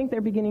what do you think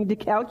they're beginning to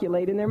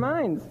calculate in their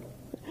minds?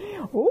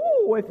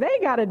 Oh, if they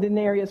got a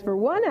denarius for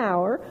 1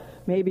 hour,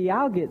 maybe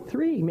I'll get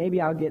 3,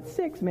 maybe I'll get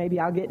 6, maybe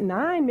I'll get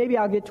 9, maybe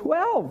I'll get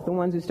 12. The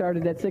ones who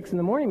started at 6 in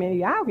the morning,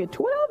 maybe I'll get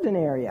 12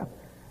 denarii.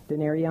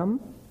 Denarium,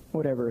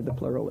 whatever the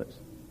plural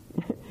is.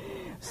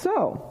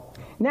 So,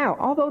 now,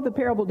 although the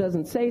parable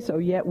doesn't say so,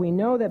 yet we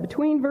know that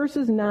between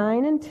verses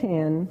 9 and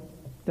 10,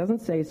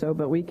 doesn't say so,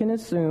 but we can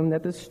assume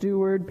that the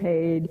steward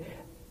paid,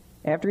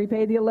 after he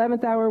paid the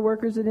 11th hour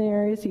workers a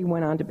denarius, he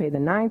went on to pay the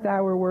 9th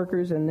hour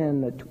workers, and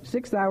then the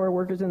 6th hour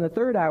workers, and the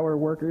 3rd hour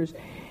workers,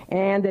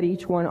 and that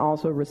each one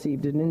also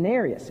received a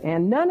denarius.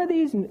 And none of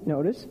these,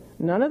 notice,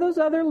 none of those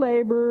other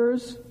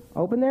laborers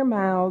opened their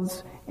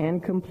mouths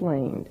and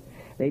complained.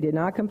 They did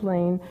not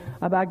complain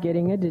about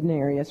getting a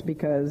denarius,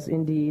 because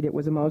indeed it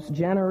was a most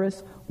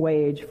generous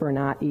wage for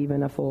not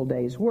even a full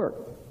day's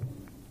work.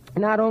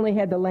 Not only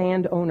had the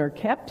landowner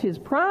kept his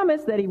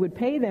promise that he would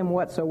pay them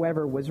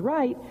whatsoever was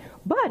right,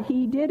 but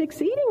he did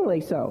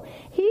exceedingly so.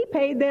 He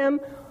paid them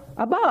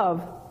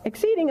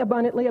exceeding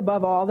abundantly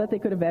above all that they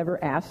could have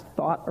ever asked,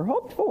 thought, or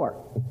hoped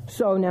for.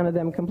 So none of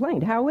them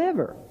complained.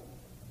 However,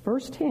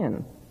 Verse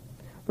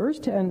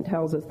 10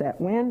 tells us that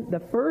when the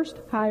first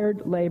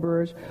hired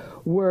laborers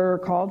were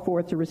called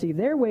forth to receive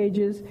their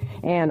wages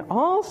and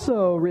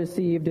also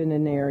received a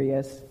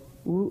denarius,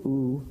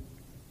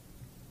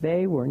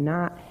 they were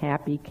not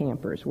happy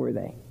campers, were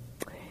they?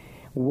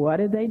 What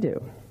did they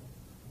do?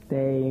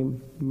 They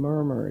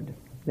murmured.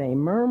 They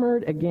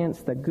murmured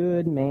against the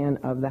good man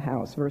of the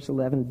house. Verse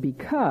 11,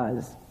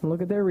 because,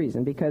 look at their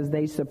reason, because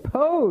they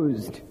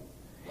supposed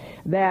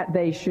that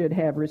they should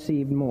have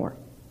received more.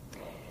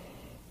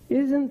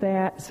 Isn't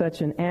that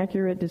such an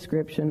accurate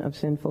description of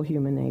sinful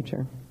human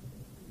nature?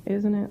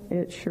 Isn't it?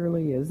 It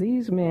surely is.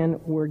 These men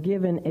were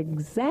given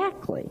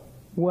exactly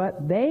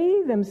what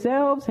they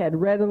themselves had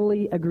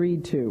readily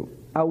agreed to.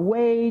 A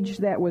wage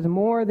that was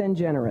more than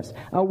generous.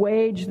 A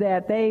wage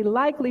that they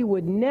likely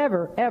would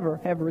never, ever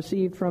have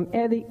received from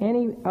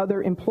any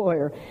other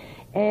employer.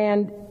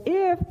 And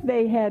if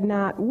they had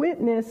not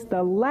witnessed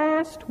the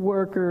last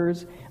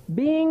workers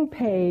being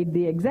paid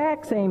the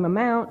exact same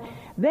amount,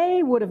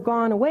 they would have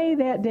gone away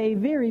that day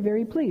very,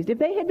 very pleased. If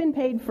they had been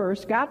paid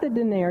first, got the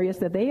denarius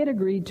that they had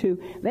agreed to,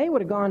 they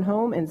would have gone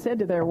home and said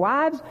to their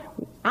wives,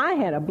 I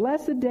had a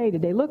blessed day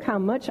today. Look how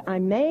much I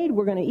made.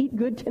 We're going to eat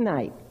good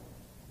tonight.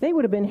 They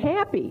would have been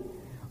happy.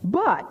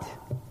 But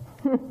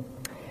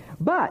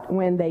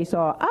when they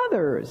saw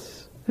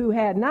others who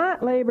had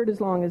not labored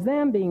as long as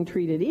them being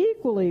treated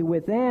equally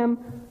with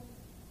them,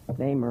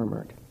 they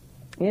murmured.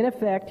 In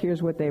effect,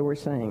 here's what they were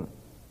saying.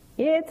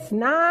 It's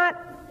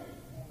not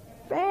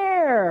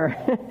fair.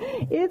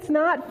 It's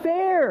not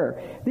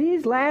fair.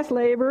 These last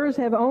laborers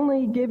have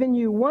only given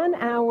you 1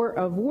 hour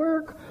of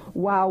work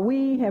while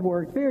we have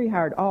worked very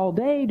hard all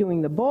day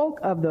doing the bulk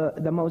of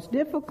the most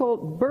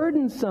difficult,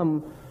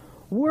 burdensome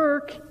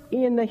work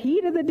in the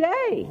heat of the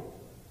day.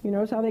 You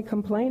notice how they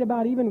complain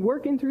about even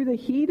working through the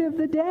heat of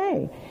the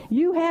day.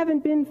 You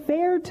haven't been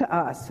fair to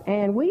us,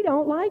 and we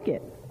don't like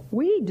it.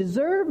 We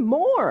deserve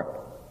more.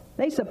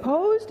 They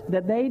supposed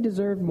that they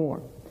deserved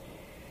more.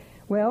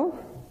 Well,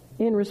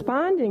 in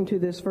responding to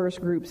this first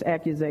group's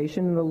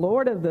accusation, the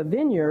Lord of the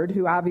Vineyard,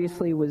 who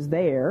obviously was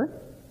there,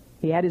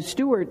 he had his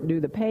steward do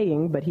the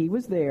paying, but he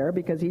was there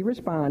because he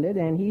responded,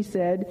 and he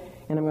said,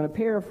 and I'm going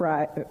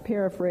to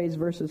paraphrase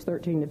verses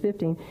 13 to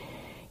 15,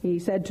 he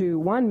said to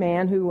one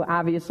man who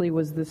obviously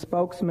was the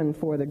spokesman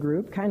for the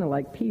group, kind of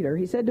like Peter,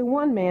 he said to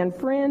one man,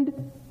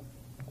 friend,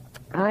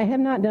 I have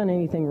not done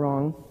anything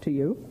wrong to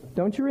you.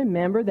 Don't you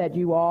remember that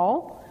you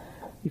all,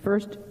 the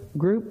first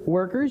group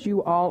workers,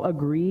 you all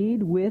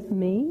agreed with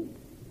me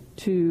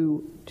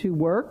to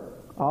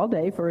work all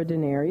day for a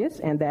denarius,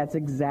 and that's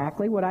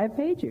exactly what I've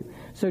paid you.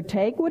 So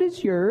take what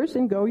is yours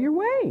and go your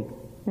way.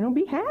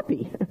 Be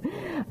happy.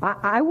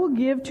 I will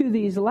give to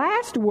these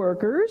last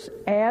workers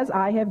as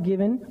I have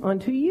given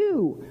unto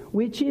you,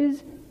 which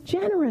is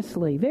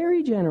generously,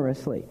 very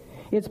generously.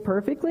 It's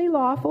perfectly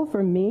lawful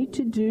for me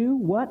to do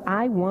what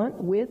I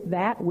want with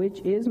that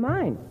which is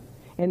mine.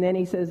 And then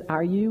he says,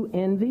 are you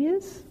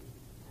envious?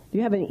 Do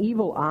you have an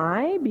evil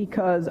eye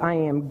because I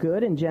am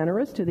good and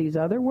generous to these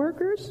other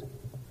workers?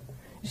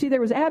 You see,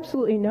 there was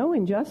absolutely no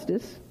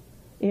injustice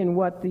in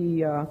what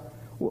the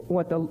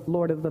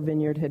Lord of the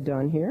Vineyard had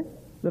done here.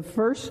 The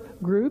first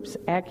group's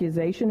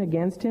accusation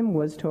against him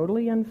was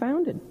totally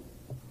unfounded.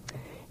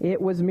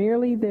 It was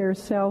merely their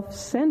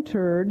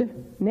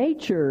self-centered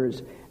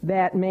natures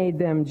that made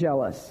them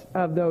jealous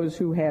of those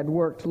who had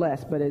worked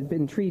less but had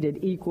been treated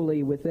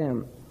equally with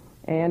them.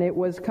 And it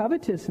was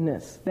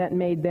covetousness that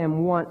made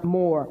them want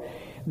more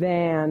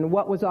than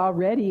what was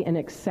already an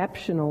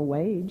exceptional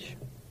wage.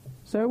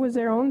 So it was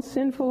their own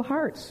sinful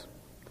hearts.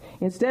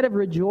 Instead of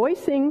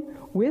rejoicing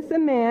with the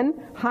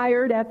men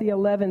hired at the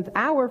 11th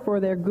hour for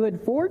their good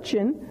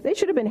fortune, they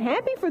should have been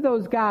happy for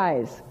those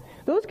guys.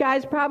 Those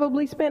guys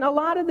probably spent a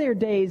lot of their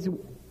days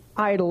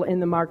idle in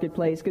the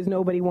marketplace because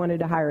nobody wanted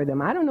to hire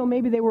them. I don't know,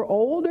 maybe they were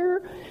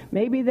older,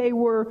 maybe they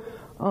were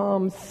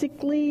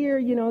sickly,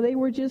 or they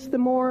were just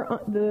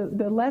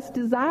the less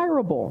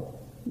desirable.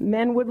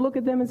 Men would look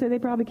at them and say they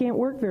probably can't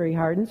work very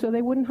hard, and so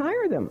they wouldn't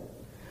hire them.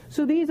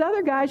 So these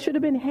other guys should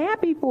have been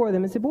happy for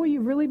them and said, boy,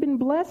 you've really been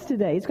blessed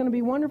today. It's going to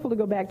be wonderful to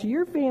go back to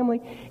your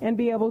family and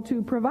be able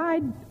to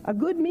provide a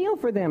good meal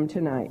for them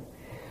tonight.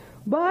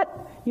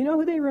 But you know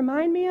who they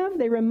remind me of?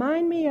 They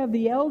remind me of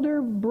the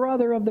elder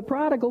brother of the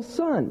prodigal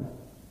son.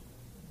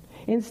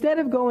 Instead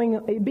of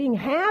being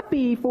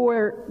happy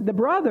for the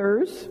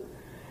brothers,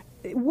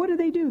 what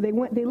do?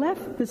 They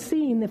left the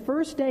scene. The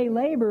first day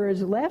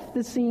laborers left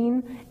the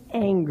scene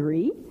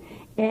angry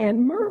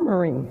and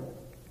murmuring.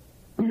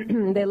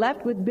 They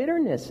left with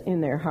bitterness in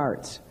their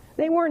hearts.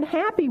 They weren't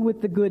happy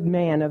with the good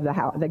man of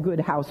the good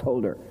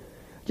householder.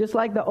 Just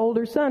like the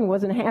older son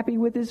wasn't happy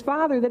with his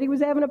father that he was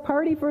having a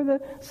party for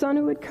the son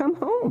who had come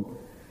home.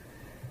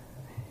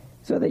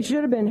 So they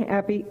should have been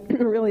happy,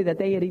 really, that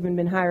they had even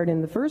been hired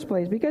in the first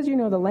place, because, the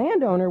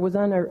landowner was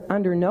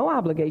under no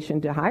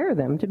obligation to hire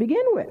them to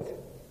begin with.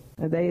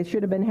 They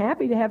should have been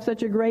happy to have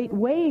such a great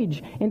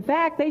wage. In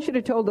fact, they should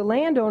have told the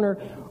landowner,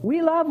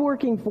 we love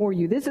working for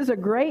you. This is a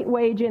great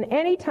wage, and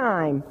any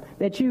time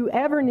that you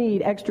ever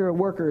need extra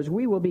workers,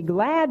 we will be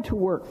glad to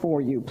work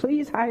for you.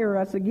 Please hire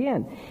us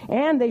again.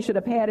 And they should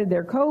have patted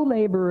their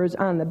co-laborers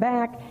on the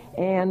back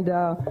and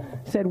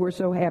said, we're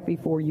so happy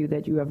for you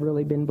that you have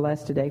really been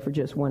blessed today for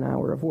just 1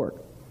 hour of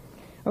work.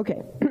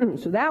 Okay,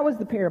 so that was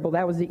the parable.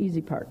 That was the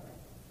easy part,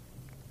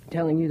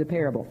 telling you the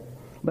parable.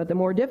 But the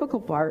more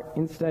difficult part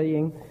in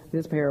studying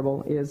this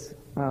parable is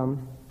the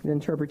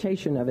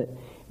interpretation of it.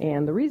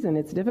 And the reason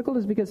it's difficult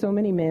is because so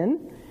many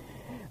men,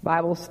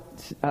 Bible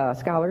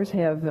scholars,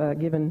 have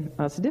given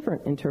us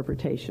different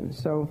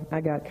interpretations. So I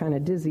got kind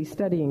of dizzy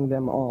studying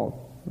them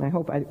all. I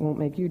hope I won't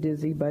make you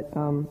dizzy, but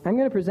I'm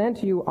going to present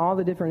to you all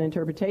the different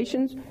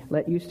interpretations,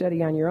 let you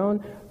study on your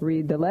own,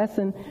 read the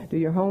lesson, do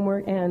your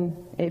homework, and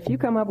if you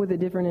come up with a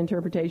different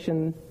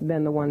interpretation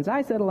than the ones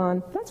I settle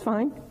on, that's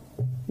fine.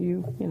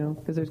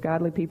 Because there's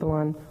godly people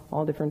on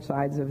all different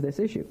sides of this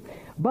issue.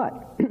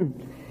 But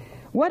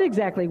what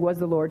exactly was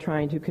the Lord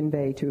trying to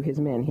convey to his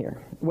men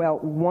here? Well,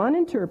 one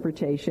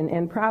interpretation,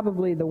 and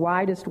probably the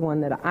widest one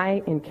that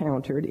I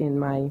encountered in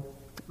my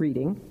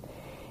reading,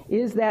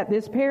 is that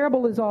this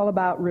parable is all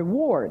about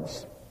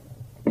rewards.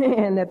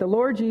 And that the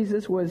Lord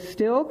Jesus was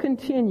still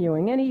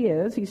continuing, and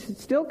he's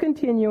still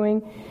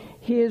continuing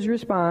his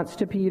response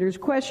to Peter's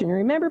question.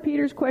 Remember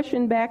Peter's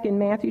question back in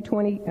Matthew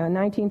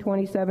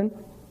 19:27?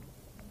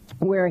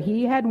 Where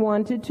he had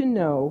wanted to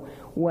know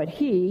what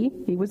he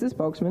was the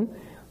spokesman,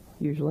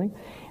 usually,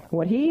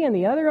 what he and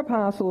the other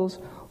apostles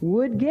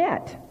would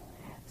get,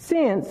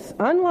 since,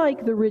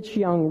 unlike the rich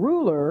young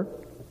ruler,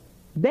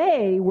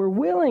 they were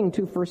willing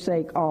to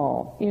forsake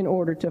all in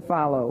order to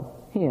follow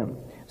him.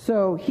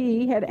 So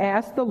he had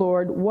asked the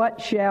Lord,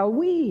 what shall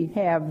we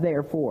have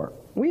therefore?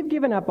 We've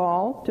given up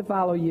all to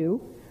follow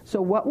you,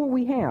 so what will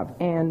we have?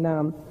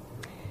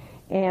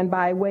 And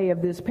by way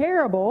of this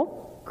parable,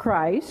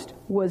 Christ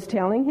was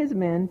telling his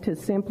men to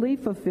simply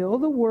fulfill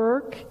the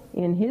work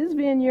in his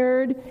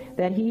vineyard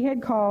that he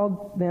had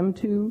called them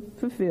to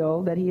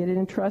fulfill, that he had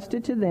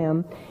entrusted to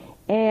them,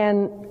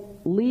 and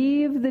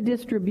leave the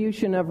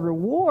distribution of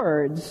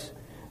rewards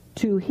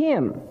to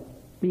him,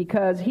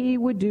 because he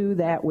would do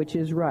that which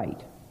is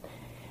right.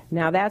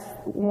 Now that's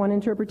one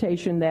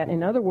interpretation, that,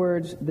 in other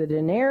words, the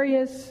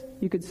denarius,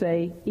 you could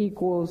say,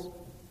 equals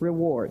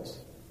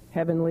rewards,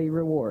 heavenly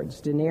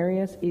rewards.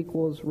 Denarius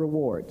equals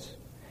rewards.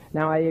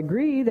 Now, I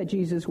agree that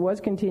Jesus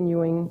was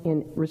continuing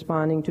in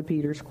responding to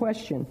Peter's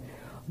question,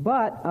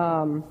 but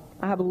I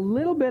have a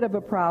little bit of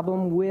a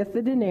problem with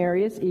the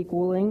denarius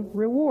equaling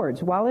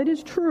rewards. While it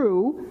is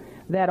true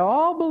that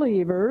all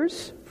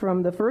believers,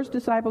 from the first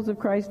disciples of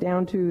Christ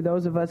down to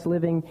those of us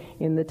living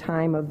in the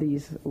time of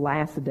these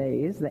last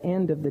days, the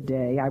end of the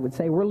day, I would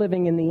say we're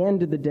living in the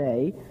end of the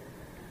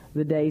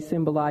day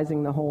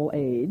symbolizing the whole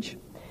age,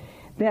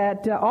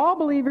 that all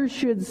believers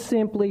should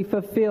simply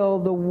fulfill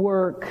the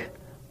work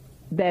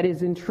that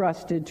is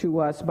entrusted to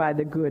us by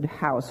the good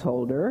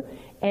householder,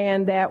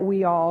 and that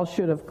we all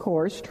should, of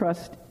course,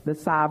 trust the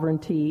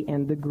sovereignty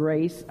and the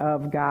grace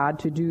of God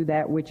to do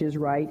that which is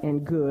right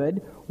and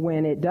good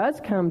when it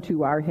does come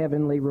to our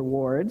heavenly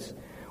rewards,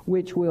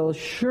 which will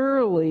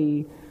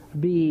surely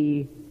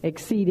be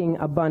exceeding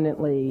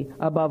abundantly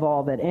above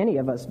all that any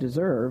of us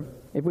deserve.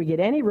 If we get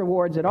any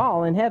rewards at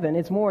all in heaven,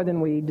 it's more than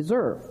we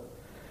deserve.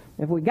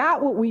 If we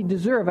got what we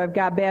deserve, I've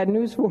got bad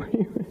news for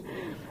you.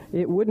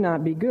 It would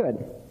not be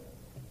good.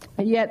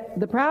 Yet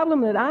the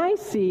problem that I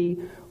see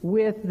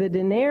with the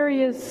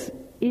denarius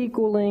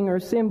equaling or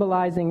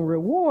symbolizing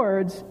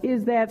rewards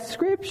is that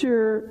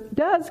Scripture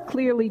does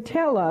clearly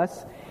tell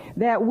us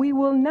that we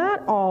will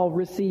not all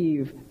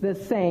receive the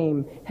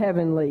same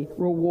heavenly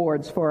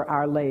rewards for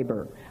our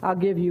labor. I'll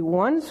give you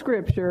one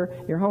scripture.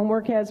 Your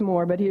homework has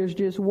more, but here's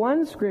just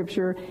one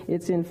scripture.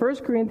 It's in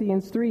 1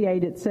 Corinthians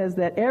 3:8. It says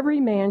that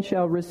every man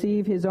shall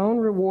receive his own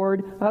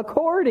reward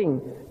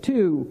according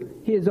to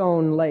his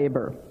own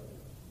labor.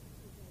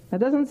 That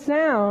doesn't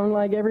sound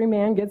like every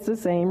man gets the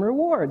same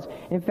rewards.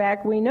 In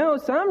fact, we know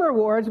some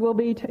rewards will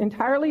be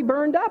entirely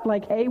burned up,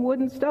 like hay, wood,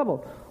 and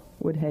stubble.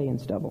 Wood, hay, and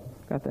stubble.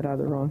 Got that out of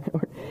the wrong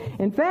order.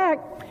 In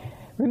fact,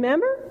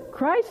 remember,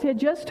 Christ had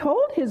just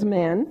told his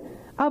men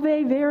of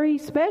a very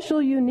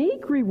special,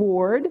 unique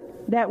reward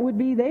that would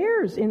be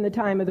theirs in the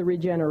time of the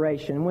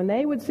regeneration, when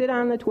they would sit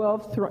on the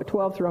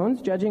 12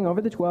 thrones judging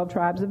over the 12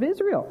 tribes of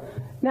Israel.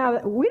 Now,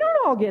 we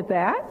don't all get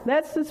that.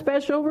 That's the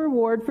special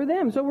reward for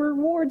them. So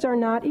rewards are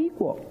not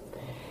equal.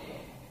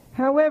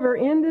 However,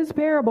 in this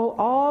parable,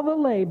 all the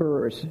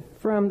laborers,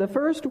 from the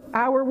first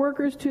hour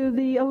workers to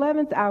the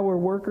 11th hour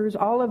workers,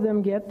 all of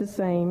them get the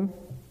same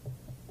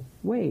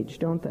wage,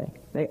 don't they?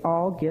 They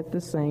all get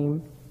the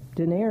same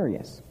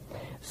denarius.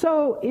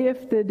 So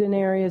if the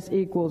denarius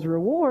equals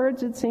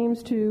rewards, it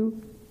seems to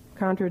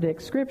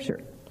contradict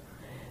Scripture.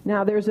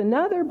 Now, there's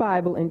another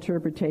Bible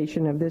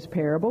interpretation of this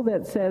parable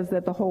that says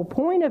that the whole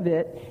point of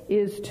it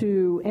is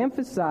to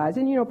emphasize,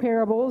 and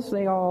parables,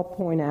 they all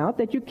point out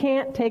that you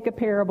can't take a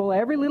parable,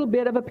 every little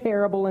bit of a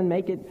parable, and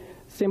make it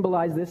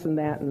symbolize this and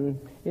that, and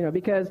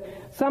because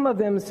some of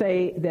them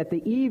say that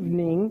the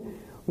evening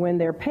when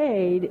they're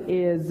paid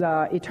is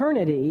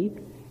eternity,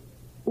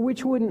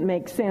 which wouldn't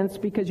make sense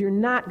because you're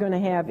not going to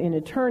have in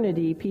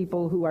eternity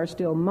people who are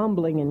still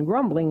mumbling and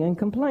grumbling and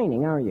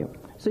complaining, are you?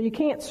 So you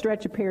can't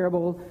stretch a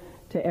parable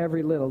to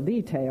every little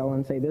detail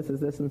and say this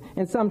is this,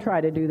 and some try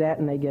to do that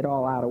and they get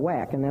all out of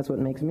whack, and that's what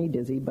makes me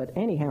dizzy. But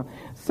anyhow,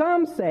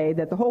 some say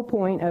that the whole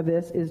point of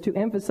this is to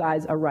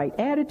emphasize a right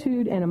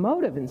attitude and a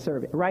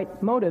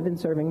right motive in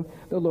serving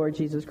the Lord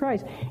Jesus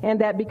Christ, and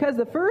that because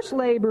the first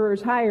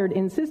laborers hired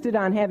insisted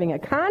on having a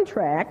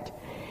contract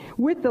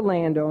with the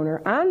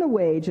landowner on the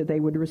wage that they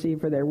would receive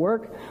for their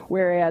work,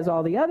 whereas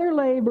all the other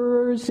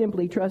laborers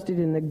simply trusted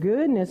in the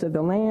goodness of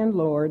the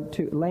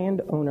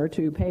landowner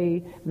to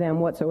pay them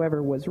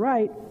whatsoever was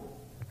right,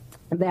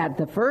 that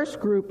the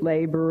first group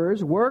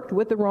laborers worked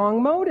with the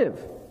wrong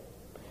motive.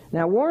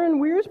 Now, Warren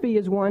Wiersbe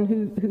is one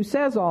who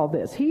says all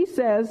this. He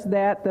says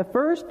that the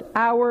first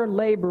hour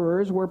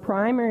laborers were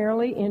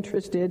primarily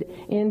interested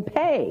in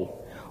pay,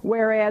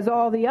 whereas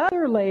all the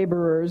other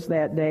laborers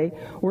that day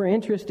were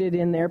interested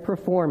in their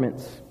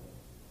performance.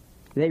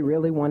 They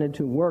really wanted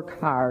to work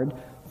hard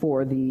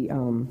for the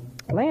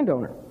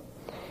landowner.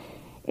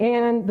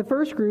 And the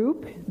first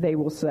group, they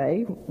will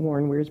say,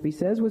 Warren Wiersbe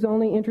says, was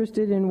only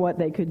interested in what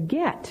they could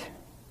get.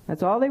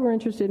 That's all they were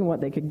interested in,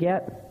 what they could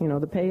get,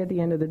 the pay at the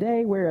end of the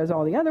day, whereas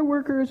all the other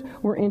workers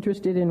were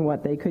interested in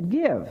what they could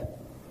give.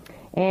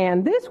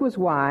 And this was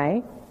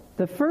why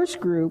the first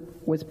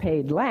group was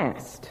paid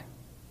last.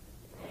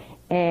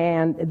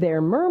 And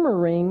their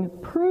murmuring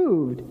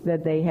proved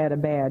that they had a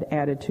bad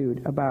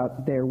attitude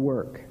about their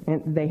work,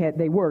 and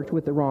they worked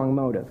with the wrong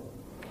motive.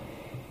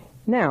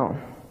 Now,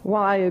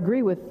 while I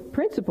agree with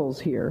principles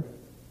here,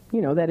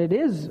 that it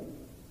is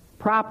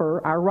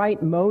proper, our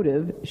right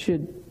motive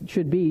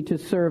should be to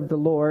serve the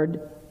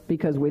Lord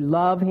because we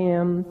love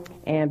Him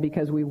and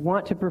because we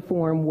want to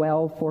perform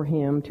well for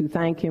Him, to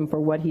thank Him for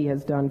what He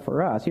has done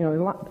for us.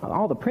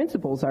 All the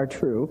principles are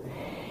true.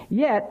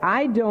 Yet,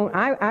 I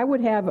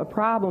would have a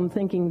problem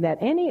thinking that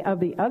any of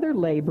the other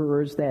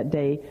laborers that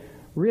day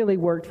really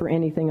worked for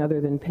anything other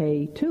than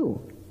pay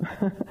too.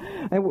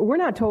 And we're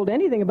not told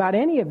anything about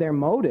any of their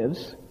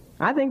motives.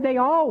 I think they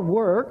all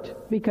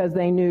worked because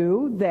they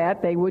knew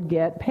that they would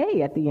get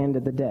pay at the end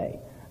of the day.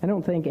 I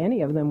don't think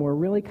any of them were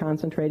really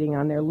concentrating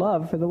on their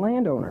love for the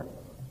landowner.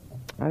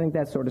 I think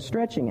that's sort of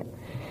stretching it.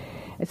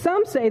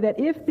 Some say that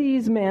if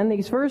these men,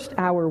 these first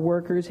hour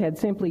workers, had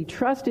simply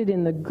trusted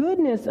in the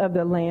goodness of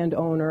the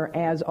landowner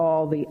as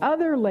all the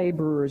other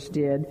laborers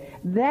did,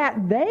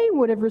 that they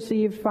would have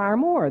received far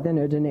more than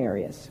a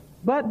denarius.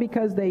 But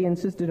because they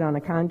insisted on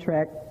a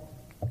contract,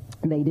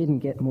 they didn't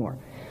get more.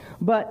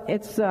 But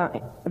it's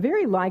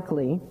very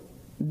likely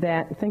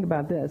that, think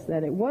about this,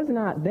 that it was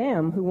not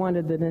them who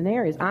wanted the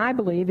denarius. I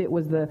believe it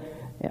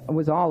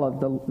was all of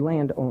the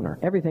landowner.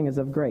 Everything is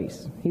of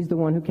grace. He's the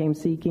one who came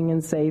seeking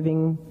and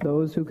saving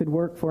those who could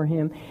work for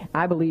him.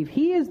 I believe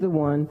he is the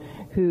one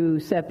who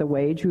set the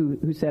wage,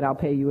 who said, I'll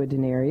pay you a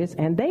denarius,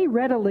 and they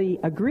readily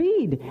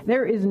agreed.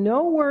 There is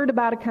no word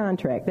about a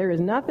contract. There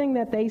is nothing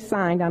that they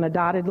signed on a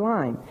dotted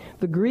line.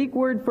 The Greek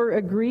word for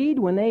agreed,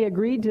 when they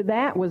agreed to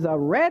that, was a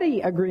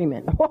ready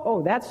agreement.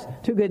 Oh, that's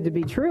too good to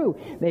be true.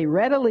 They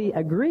readily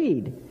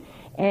agreed.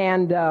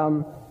 And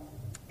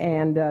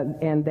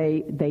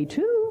they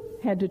too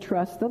had to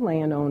trust the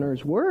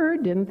landowner's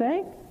word, didn't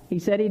they? He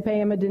said he'd pay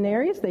him a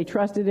denarius. They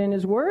trusted in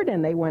his word,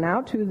 and they went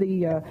out to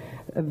the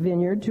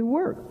vineyard to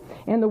work.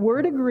 And the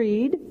word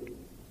agreed,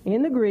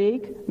 in the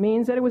Greek,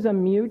 means that it was a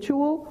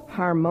mutual,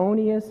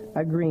 harmonious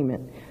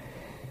agreement.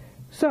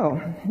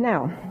 So,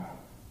 now,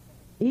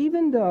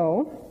 even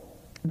though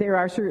there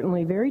are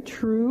certainly very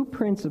true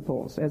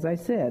principles, as I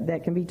said,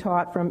 that can be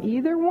taught from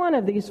either one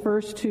of these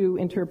first two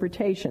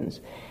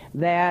interpretations,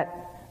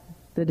 that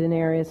the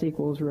denarius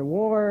equals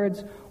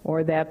rewards,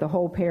 or that the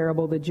whole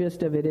parable, the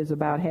gist of it is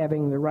about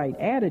having the right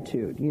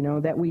attitude,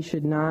 that we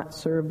should not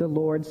serve the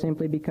Lord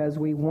simply because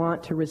we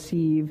want to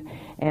receive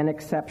an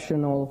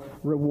exceptional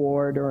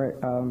reward,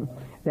 or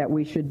that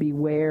we should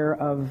beware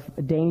of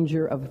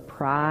danger of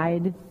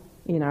pride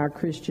in our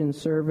Christian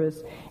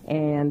service.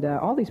 And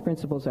all these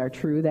principles are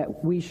true,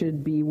 that we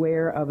should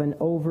beware of an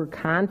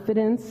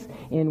overconfidence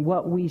in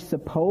what we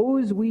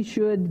suppose we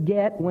should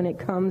get when it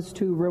comes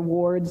to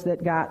rewards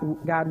that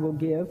God will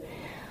give.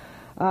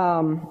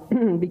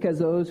 Because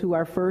those who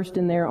are first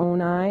in their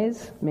own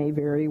eyes may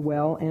very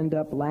well end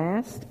up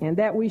last. And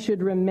that we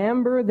should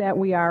remember that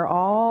we are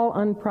all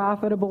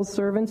unprofitable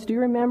servants. Do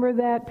you remember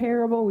that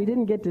parable? We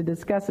didn't get to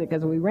discuss it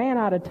because we ran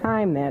out of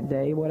time that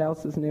day. What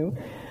else is new?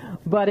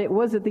 But it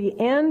was at the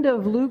end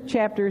of Luke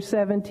chapter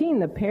 17,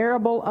 the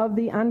parable of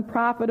the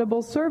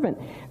unprofitable servant,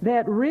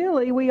 that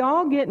really we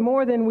all get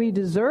more than we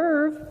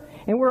deserve,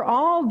 and we're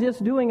all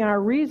just doing our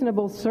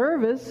reasonable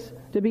service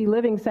to be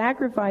living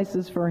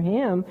sacrifices for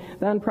Him.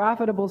 The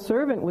unprofitable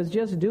servant was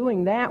just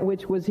doing that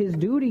which was his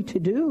duty to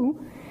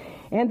do.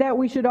 And that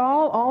we should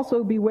all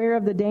also beware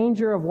of the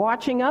danger of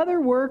watching other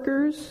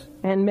workers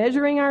and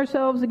measuring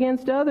ourselves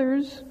against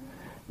others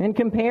and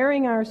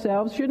comparing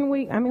ourselves. Shouldn't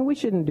we? We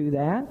shouldn't do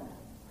that.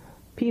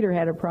 Peter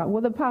had a problem.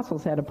 Well, the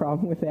apostles had a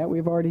problem with that.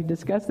 We've already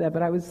discussed that.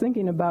 But I was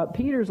thinking about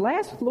Peter's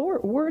last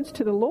words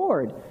to the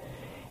Lord.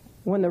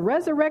 When the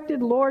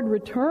resurrected Lord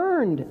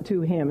returned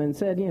to him and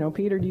said,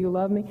 Peter, do you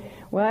love me?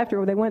 Well,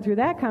 after they went through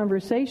that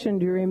conversation,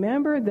 do you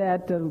remember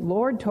that the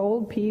Lord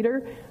told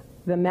Peter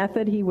the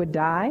method he would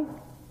die,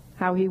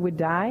 how he would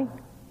die?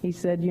 He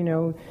said,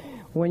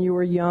 when you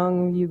were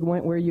young, you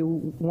went where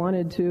you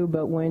wanted to,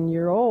 but when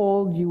you're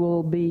old, you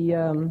will be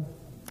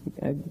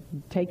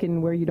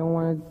taken where you don't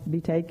want to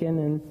be taken.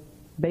 And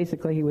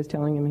basically he was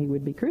telling him he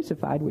would be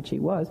crucified, which he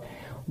was.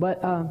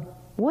 But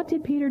what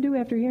did Peter do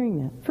after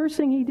hearing that? First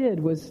thing he did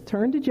was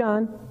turn to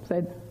John,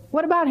 said,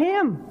 what about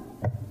him?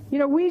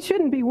 We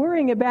shouldn't be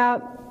worrying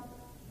about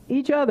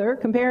each other,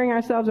 comparing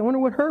ourselves. I wonder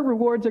what her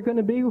rewards are going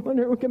to be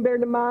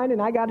compared to mine,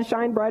 and I got to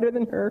shine brighter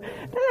than her.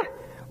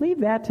 Leave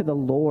that to the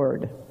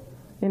Lord.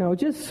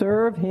 Just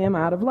serve Him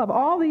out of love.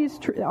 All these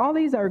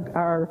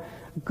are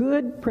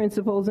good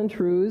principles and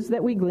truths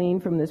that we glean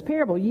from this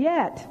parable.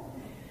 Yet,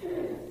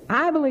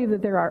 I believe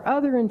that there are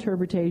other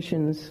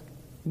interpretations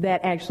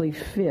that actually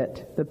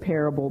fit the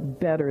parable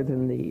better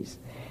than these.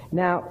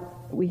 Now,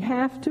 we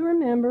have to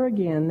remember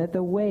again that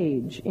the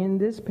wage in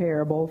this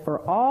parable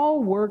for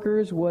all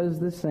workers was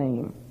the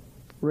same,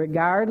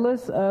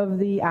 regardless of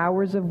the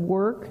hours of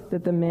work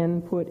that the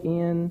men put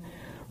in,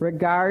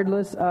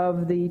 regardless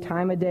of the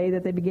time of day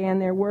that they began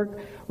their work,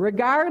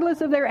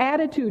 regardless of their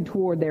attitude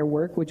toward their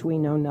work, which we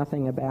know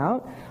nothing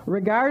about,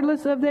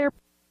 regardless of their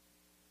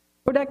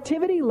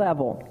productivity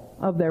level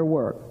of their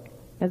work.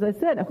 As I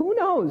said, who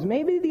knows?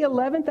 Maybe the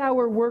 11th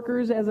hour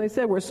workers, as I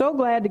said, were so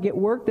glad to get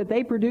work that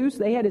they produced.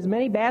 They had as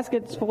many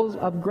baskets full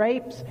of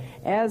grapes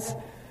as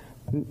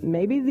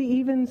maybe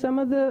even some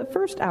of the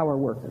first hour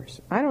workers.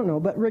 I don't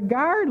know. But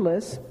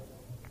regardless,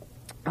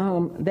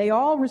 they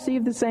all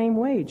received the same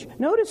wage.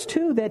 Notice,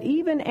 too, that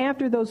even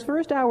after those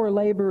first hour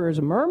laborers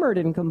murmured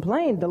and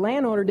complained, the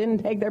landowner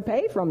didn't take their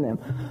pay from them.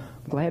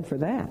 I'm glad for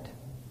that.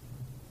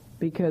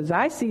 Because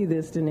I see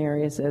this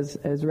denarius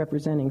as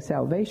representing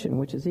salvation,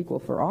 which is equal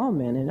for all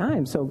men. And I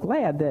am so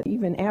glad that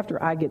even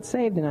after I get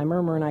saved and I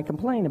murmur and I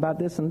complain about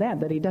this and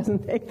that He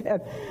doesn't take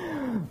that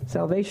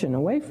salvation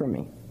away from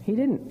me. He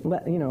didn't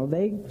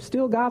they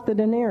still got the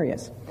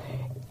denarius.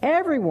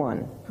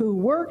 Everyone who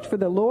worked for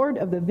the Lord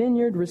of the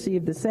vineyard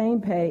received the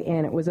same pay,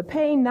 and it was a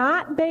pay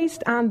not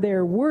based on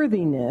their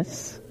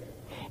worthiness,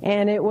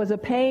 and it was a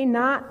pay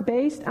not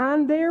based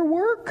on their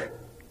work.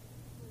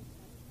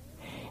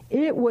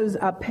 It was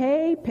a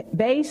pay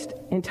based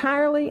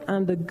entirely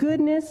on the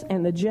goodness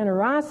and the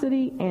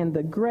generosity and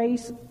the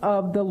grace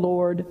of the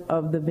Lord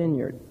of the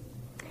vineyard.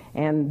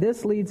 And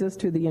this leads us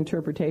to the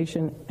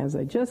interpretation, as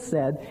I just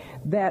said,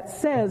 that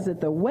says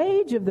that the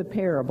wage of the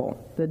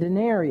parable, the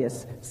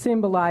denarius,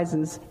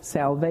 symbolizes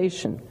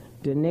salvation.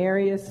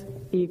 Denarius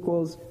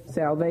equals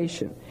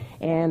salvation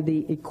and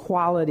the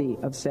equality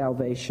of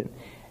salvation.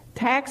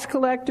 Tax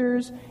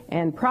collectors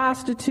and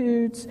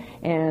prostitutes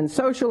and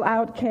social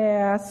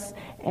outcasts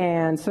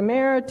and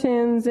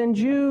Samaritans and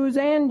Jews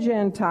and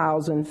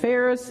Gentiles and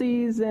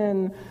Pharisees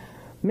and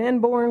men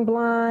born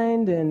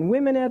blind and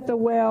women at the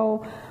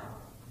well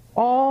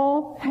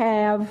all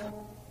have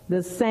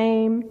the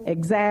same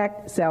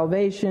exact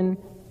salvation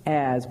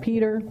as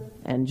Peter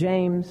and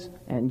James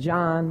and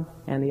John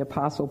and the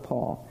Apostle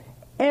Paul.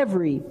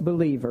 Every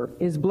believer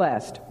is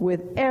blessed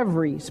with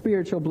every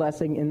spiritual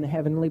blessing in the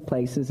heavenly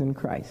places in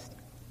Christ.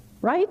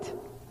 Right?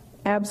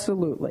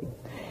 Absolutely.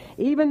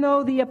 Even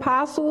though the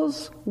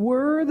apostles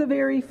were the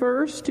very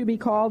first to be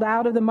called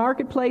out of the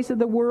marketplace of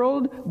the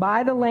world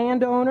by the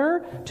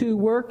landowner to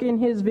work in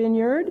his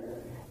vineyard,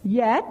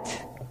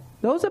 yet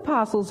those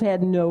apostles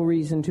had no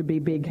reason to be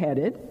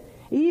big-headed,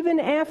 even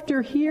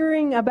after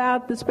hearing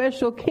about the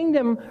special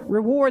kingdom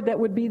reward that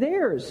would be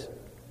theirs.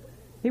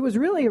 It was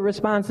really a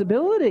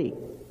responsibility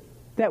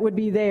that would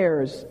be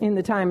theirs in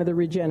the time of the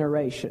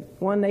regeneration,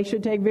 one they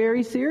should take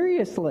very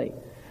seriously.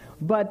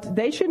 But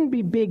they shouldn't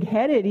be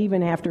big-headed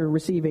even after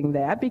receiving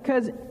that,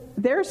 because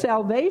their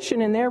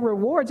salvation and their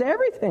rewards,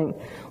 everything,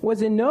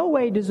 was in no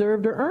way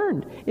deserved or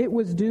earned. It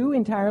was due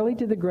entirely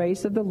to the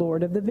grace of the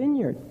Lord of the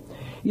vineyard.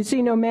 You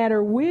see, no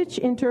matter which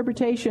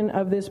interpretation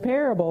of this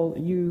parable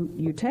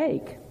you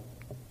take,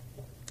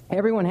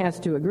 everyone has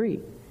to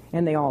agree,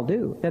 and they all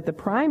do, that the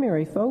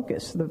primary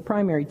focus, the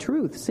primary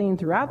truth seen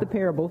throughout the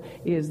parable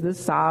is the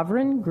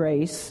sovereign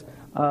grace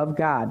of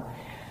God.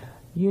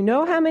 You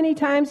know how many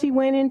times he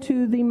went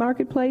into the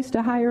marketplace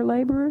to hire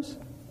laborers?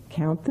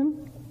 Count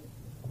them.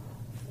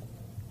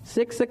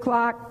 6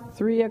 o'clock,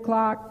 3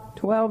 o'clock,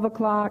 12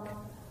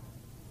 o'clock.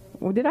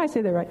 Well, did I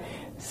say that right?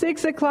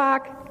 6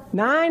 o'clock,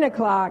 9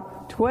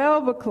 o'clock,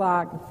 12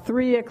 o'clock,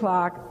 3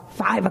 o'clock,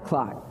 5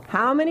 o'clock.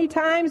 How many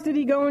times did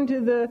he go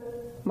into the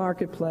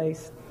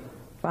marketplace?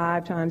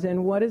 5 times.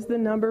 And what is the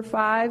number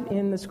 5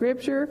 in the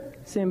Scripture?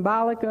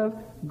 Symbolic of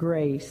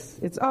grace.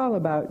 It's all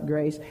about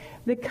grace.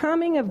 The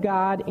coming of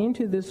God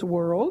into this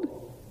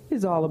world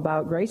is all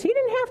about grace. He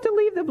didn't have to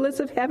leave the bliss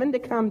of heaven to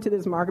come to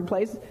this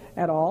marketplace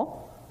at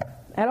all.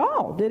 At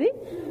all, did he?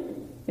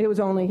 It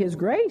was only his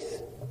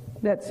grace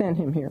that sent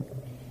him here.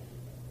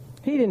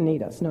 He didn't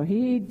need us. No,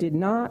 he did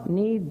not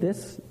need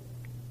this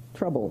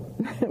trouble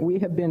we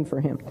have been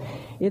for him.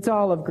 It's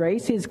all of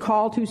grace. His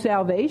call to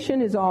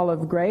salvation is all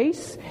of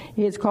grace.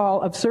 His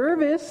call of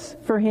service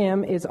for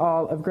him is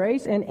all of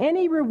grace. And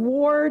any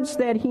rewards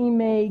that he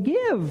may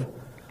give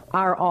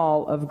are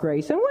all of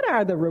grace. And what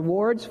are the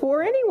rewards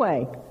for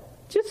anyway?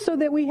 Just so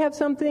that we have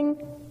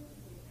something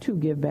to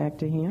give back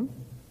to him,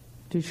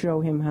 to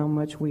show him how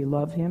much we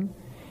love him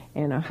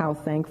and how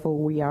thankful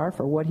we are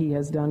for what he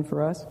has done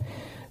for us.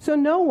 So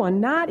no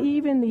one, not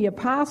even the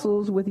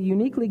apostles with a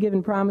uniquely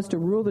given promise to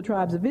rule the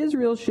tribes of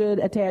Israel, should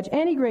attach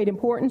any great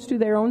importance to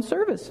their own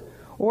service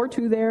or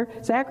to their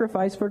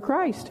sacrifice for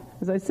Christ.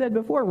 As I said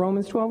before,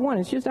 Romans 12:1,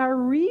 it's just our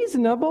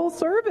reasonable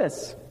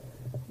service.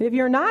 If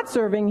you're not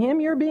serving him,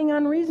 you're being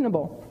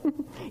unreasonable.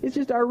 It's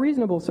just our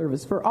reasonable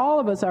service. For all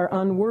of us are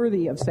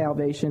unworthy of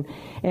salvation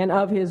and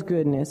of his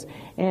goodness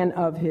and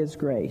of his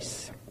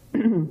grace.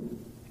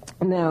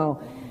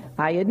 Now,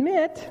 I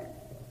admit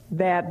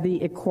that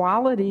the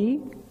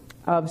equality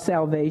of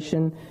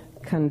salvation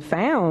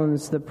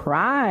confounds the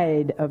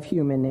pride of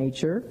human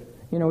nature.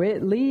 You know,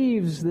 it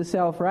leaves the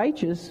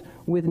self-righteous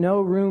with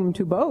no room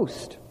to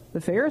boast.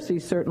 The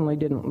Pharisees certainly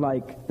didn't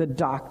like the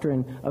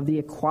doctrine of the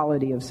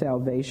equality of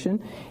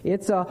salvation.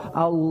 It's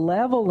a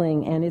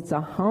leveling and it's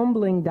a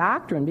humbling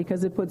doctrine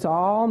because it puts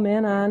all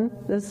men on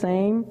the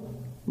same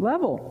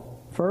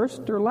level,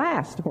 first or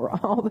last, or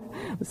all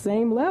the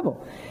same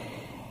level.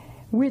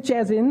 Which,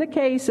 as in the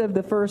case of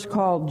the first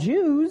called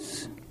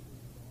Jews,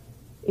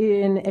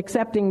 in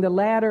accepting the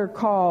latter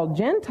called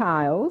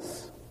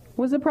Gentiles,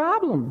 was a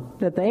problem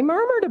that they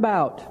murmured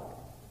about.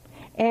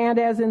 And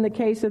as in the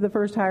case of the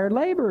first hired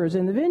laborers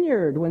in the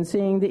vineyard, when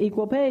seeing the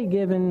equal pay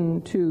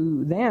given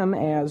to them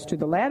as to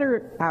the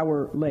latter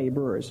hour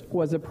laborers,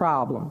 was a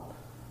problem.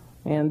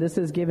 And this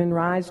has given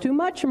rise to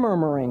much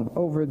murmuring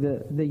over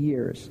the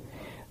years.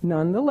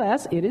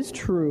 Nonetheless, it is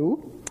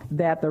true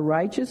that the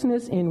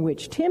righteousness in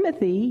which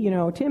Timothy,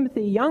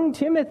 young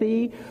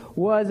Timothy,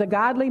 was a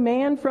godly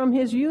man from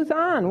his youth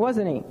on,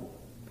 wasn't he?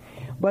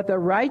 But the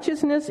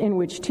righteousness in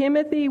which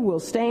Timothy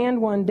will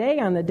stand one day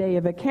on the day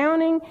of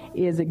accounting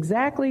is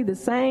exactly the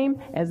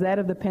same as that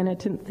of the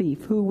penitent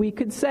thief, who we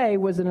could say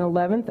was an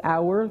 11th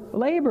hour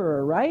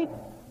laborer, right?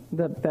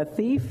 The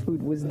thief who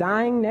was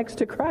dying next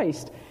to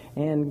Christ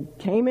and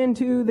came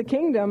into the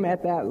kingdom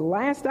at that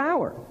last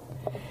hour.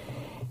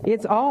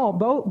 It's all,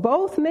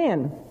 both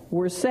men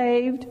were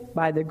saved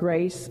by the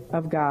grace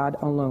of God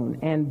alone,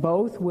 and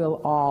both will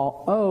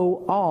all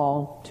owe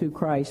all to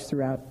Christ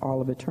throughout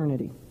all of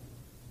eternity.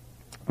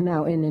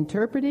 Now, in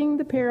interpreting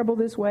the parable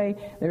this way,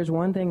 there's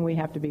one thing we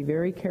have to be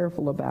very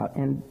careful about,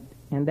 and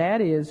that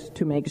is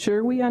to make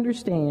sure we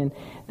understand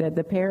that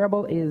the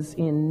parable is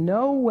in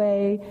no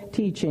way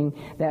teaching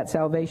that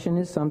salvation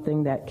is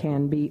something that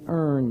can be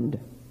earned.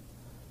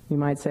 You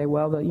might say,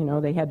 well,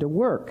 they had to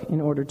work in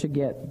order to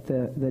get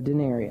the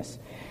denarius.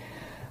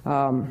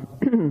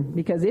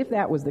 Because if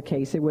that was the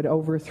case, it would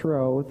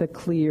overthrow the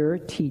clear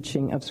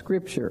teaching of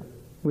Scripture,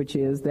 which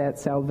is that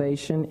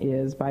salvation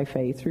is by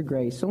faith through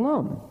grace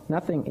alone.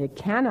 It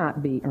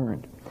cannot be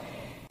earned.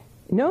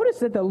 Notice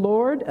that the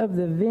Lord of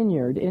the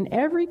vineyard, in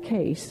every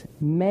case,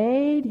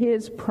 made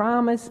his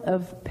promise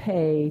of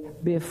pay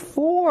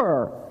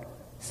before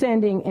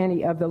sending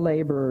any of the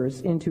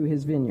laborers into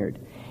his vineyard.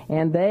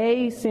 And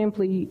they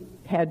simply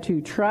had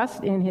to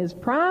trust in his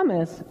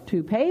promise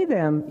to pay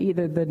them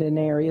either the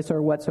denarius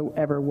or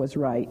whatsoever was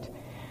right.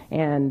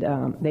 And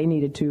they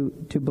needed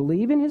to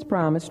believe in his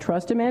promise,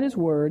 trust him at his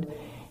word,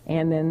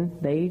 and then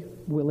they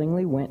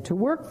willingly went to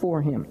work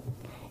for him.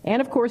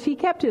 And of course, he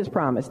kept his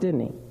promise, didn't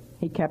he?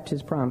 He kept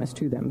his promise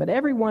to them. But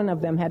every one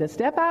of them had to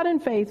step out in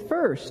faith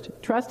first,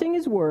 trusting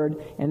his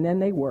word, and then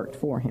they worked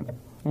for him.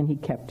 And he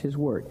kept his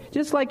word.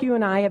 Just like you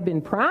and I have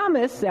been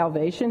promised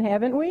salvation,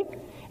 haven't we?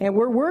 And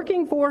we're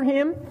working for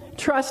him,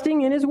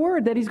 trusting in his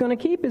word, that he's going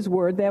to keep his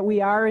word, that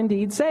we are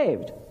indeed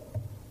saved.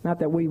 Not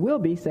that we will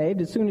be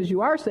saved. As soon as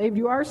you are saved,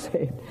 you are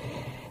saved.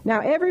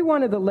 Now, every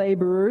one of the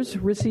laborers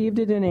received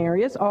a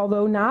denarius,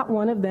 although not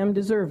one of them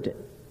deserved it.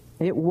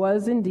 It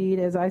was indeed,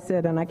 as I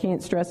said, and I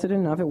can't stress it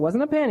enough, it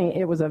wasn't a penny,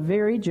 it was a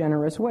very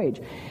generous wage.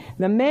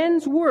 The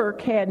men's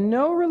work had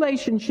no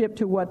relationship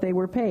to what they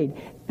were paid.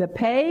 The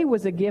pay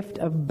was a gift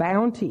of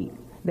bounty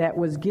that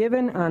was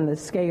given on the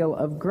scale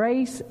of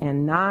grace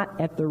and not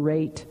at the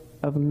rate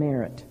of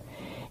merit.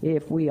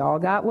 If we all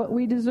got what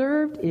we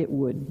deserved, it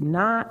would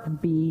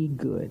not be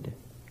good.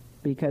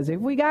 Because if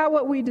we got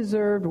what we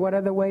deserved, what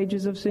are the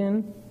wages of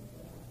sin?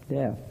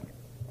 Death.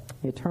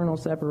 Eternal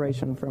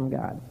separation from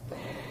God.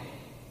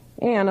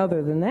 And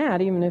other than that,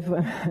 even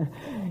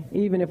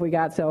if we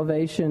got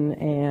salvation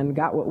and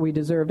got what we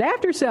deserved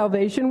after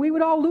salvation, we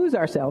would all lose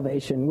our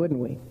salvation, wouldn't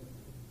we?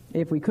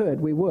 If we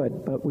could, we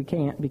would, but we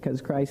can't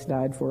because Christ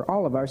died for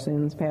all of our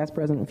sins, past,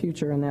 present, and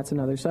future, and that's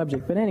another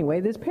subject. But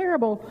anyway, the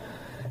parable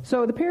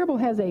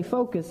has a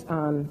focus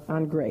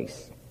on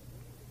grace.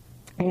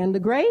 And the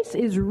grace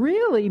is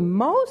really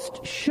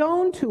most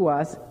shown to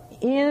us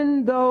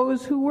in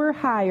those who were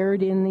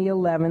hired in the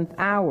 11th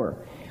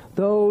hour.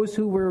 Those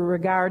who were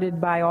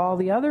regarded by all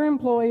the other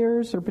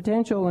employers or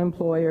potential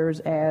employers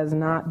as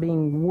not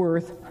being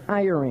worth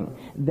hiring.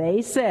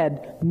 They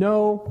said,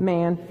 "No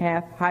man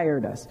hath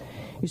hired us."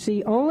 You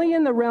see, only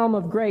in the realm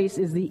of grace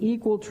is the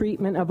equal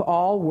treatment of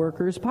all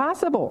workers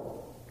possible.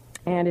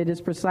 And it is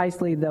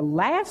precisely the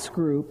last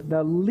group,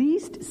 the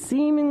least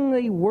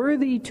seemingly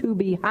worthy to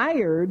be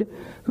hired,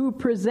 who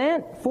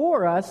present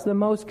for us the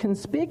most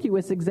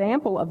conspicuous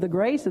example of the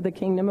grace of the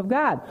kingdom of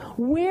God.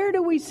 Where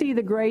do we see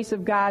the grace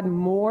of God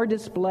more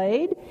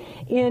displayed?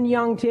 In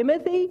young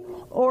Timothy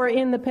or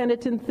in the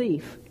penitent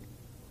thief?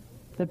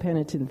 The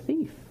penitent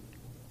thief.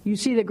 You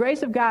see the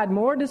grace of God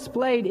more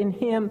displayed in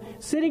him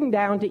sitting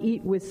down to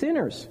eat with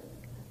sinners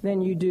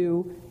than you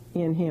do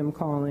in him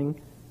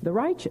calling the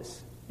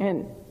righteous.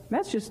 And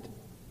that's just,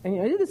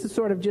 this is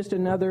sort of just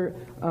another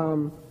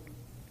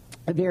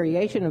a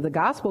variation of the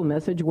gospel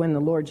message when the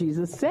Lord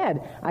Jesus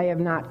said, "I have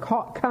not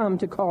come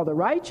to call the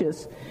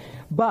righteous,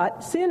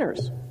 but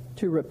sinners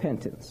to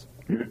repentance."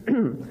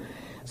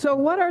 So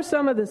what are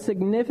some of the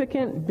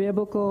significant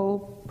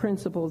biblical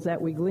principles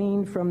that we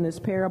gleaned from this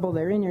parable?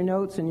 They're in your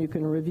notes and you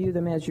can review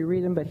them as you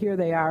read them, but here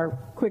they are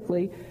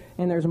quickly,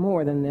 and there's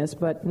more than this.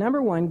 But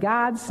number one,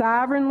 God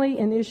sovereignly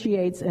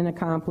initiates and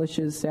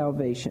accomplishes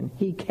salvation.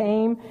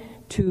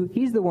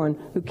 He's the one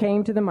who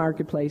came to the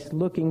marketplace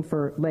looking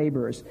for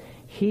laborers.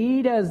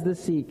 He does the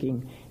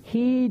seeking.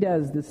 He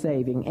does the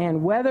saving.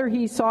 And whether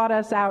he sought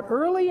us out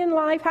early in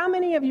life, how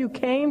many of you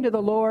came to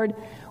the Lord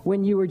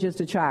when you were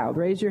just a child?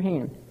 Raise your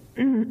hand.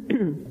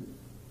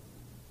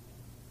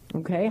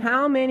 Okay,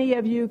 how many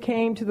of you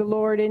came to the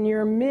Lord in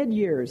your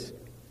mid-years?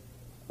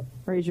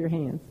 Raise your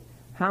hand.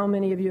 How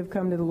many of you have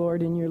come to the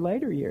Lord in your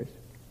later years?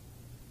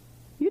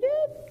 You did?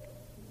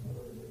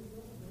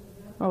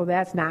 Oh,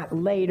 that's not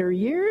later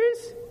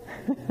years.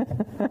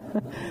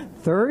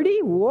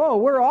 30? Whoa,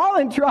 we're all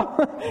in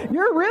trouble.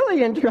 You're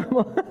really in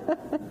trouble.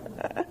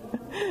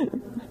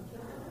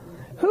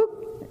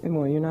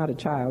 Well, you're not a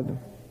child.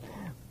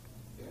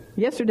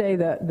 Yesterday,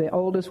 the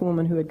oldest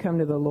woman who had come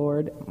to the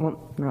Lord,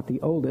 well, not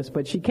the oldest,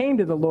 but she came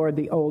to the Lord,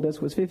 the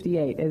oldest, was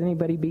 58. Has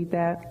anybody beat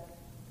that?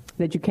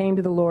 That you came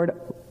to the Lord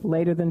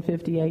later than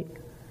 58?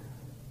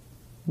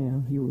 Yeah,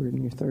 you were in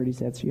your 30s.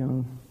 That's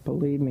young.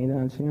 Believe me,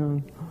 that's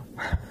young.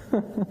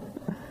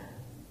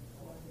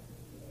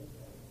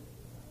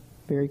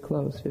 Very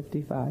close,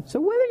 55. So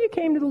whether you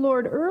came to the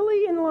Lord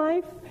early in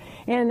life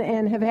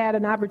and have had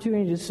an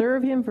opportunity to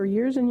serve him for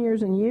years and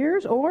years and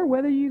years, or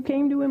whether you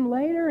came to him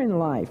later in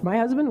life. My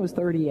husband was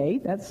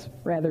 38. That's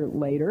rather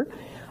later.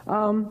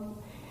 All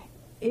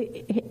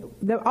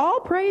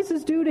praise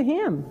is due to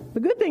him. The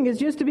good thing is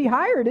just to be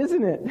hired,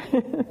 isn't it?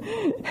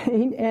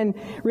 And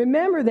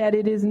remember that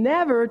it is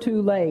never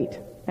too late,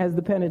 as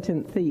the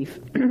penitent thief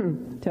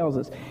tells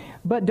us.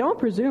 But don't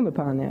presume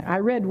upon that. I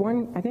read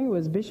one, I think it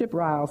was Bishop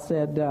Ryle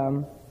said,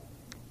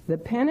 the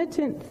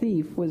penitent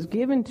thief was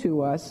given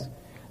to us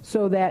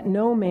so that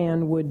no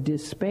man would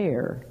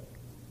despair,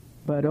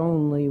 but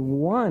only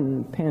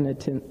one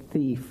penitent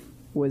thief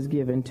was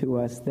given to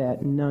us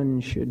that none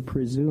should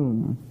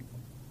presume.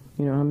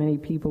 You know how many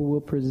people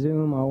will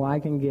presume, oh, I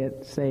can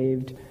get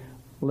saved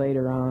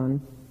later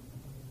on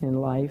in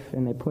life,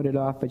 and they put it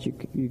off, but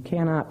you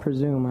cannot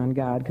presume on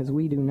God, because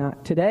we do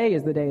not. Today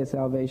is the day of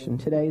salvation.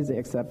 Today is the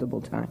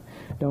acceptable time.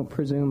 Don't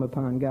presume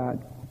upon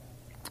God.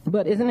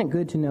 But isn't it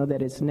good to know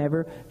that it's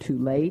never too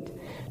late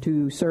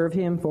to serve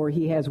him, for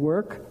he has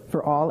work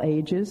for all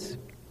ages?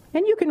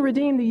 And you can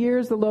redeem the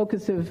years the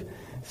locusts have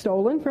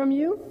stolen from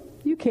you.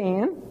 You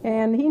can.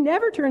 And he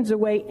never turns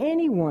away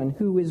anyone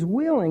who is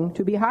willing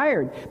to be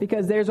hired,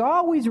 because there's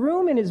always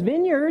room in his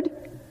vineyard.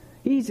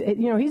 He's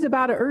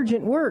about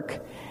urgent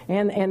work.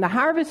 And the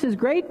harvest is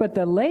great, but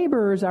the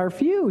laborers are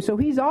few. So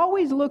he's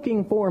always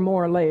looking for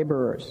more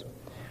laborers.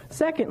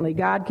 Secondly,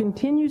 God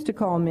continues to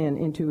call men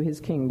into his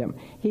kingdom.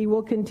 He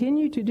will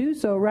continue to do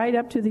so right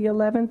up to the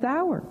 11th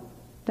hour.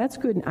 That's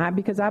good,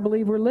 because I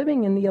believe we're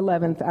living in the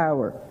 11th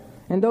hour.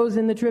 And those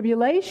in the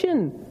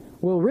tribulation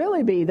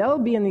they'll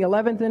be in the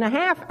 11th and a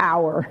half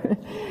hour.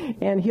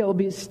 And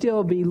he'll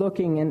still be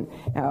looking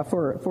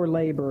for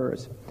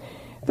laborers.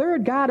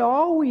 Third, God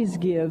always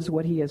gives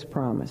what he has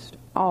promised.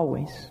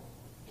 Always.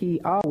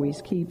 He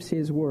always keeps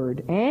his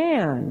word.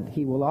 And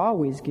he will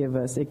always give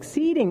us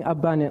exceeding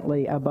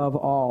abundantly above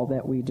all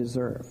that we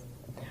deserve.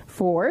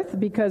 Fourth,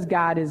 because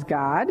God is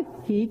God,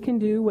 he can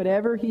do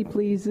whatever he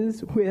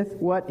pleases with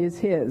what is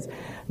his.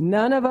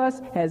 None of us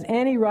has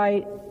any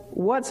right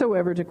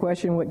whatsoever to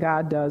question what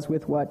God does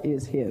with what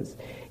is his.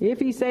 If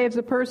he saves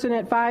a person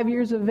at 5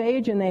 years of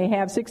age and they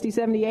have 60,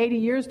 70, 80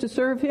 years to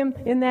serve him,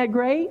 isn't that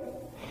great?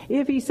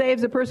 If he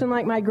saves a person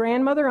like my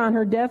grandmother on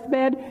her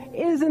deathbed,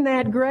 isn't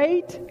that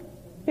great?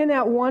 Isn't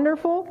that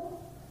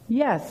wonderful?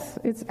 Yes,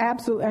 it's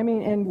absolutely,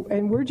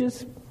 and we're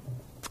just,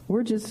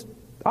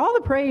 all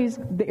the praise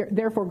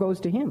therefore goes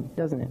to him,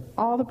 doesn't it?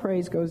 All the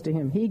praise goes to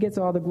him. He gets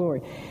all the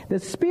glory. The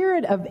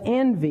spirit of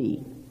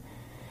envy,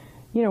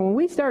 when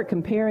we start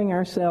comparing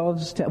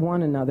ourselves to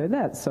one another,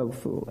 that's so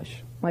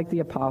foolish. Like the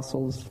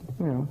apostles,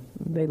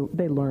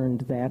 they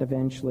learned that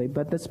eventually.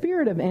 But the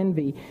spirit of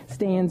envy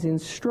stands in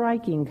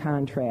striking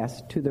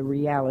contrast to the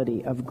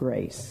reality of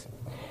grace.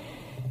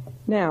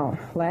 Now,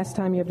 last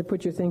time you have to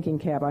put your thinking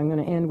cap. I'm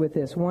going to end with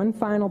this. One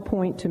final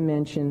point to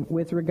mention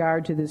with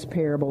regard to this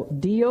parable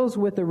deals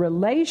with the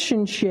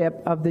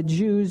relationship of the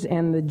Jews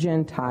and the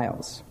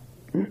Gentiles.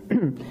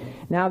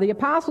 Now, the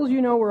apostles,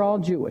 were all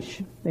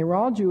Jewish. They were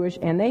all Jewish,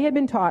 and they had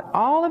been taught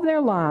all of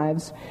their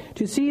lives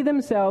to see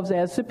themselves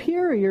as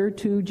superior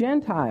to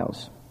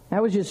Gentiles.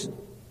 That was just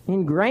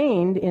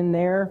ingrained in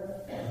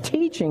their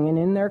teaching and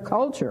in their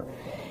culture.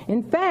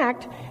 In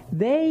fact,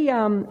 they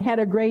had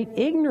a great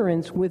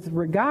ignorance with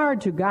regard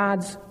to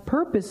God's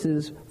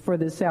purposes for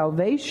the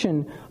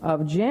salvation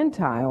of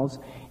Gentiles,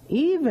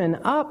 even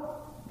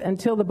up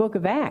until the book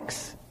of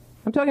Acts.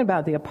 I'm talking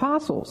about the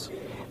apostles.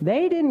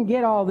 They didn't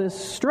get all this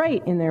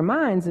straight in their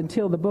minds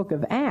until the book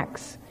of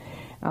Acts,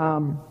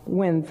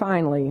 when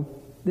finally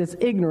this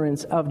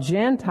ignorance of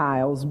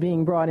Gentiles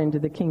being brought into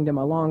the kingdom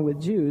along with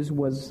Jews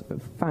was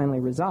finally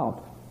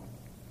resolved.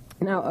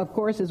 Now, of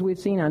course, as we've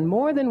seen on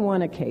more than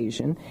one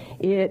occasion,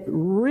 it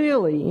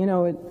really,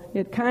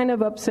 it kind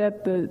of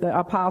upset the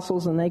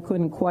apostles, and they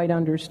couldn't quite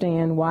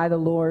understand why the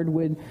Lord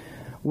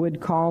would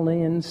call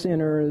in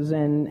sinners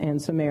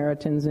and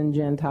Samaritans and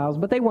Gentiles.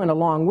 But they went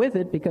along with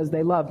it because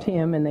they loved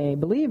him and they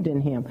believed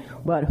in him.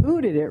 But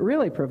who did it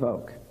really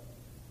provoke?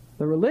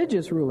 The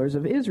religious rulers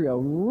of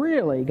Israel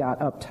really got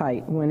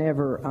uptight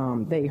whenever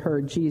they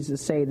heard Jesus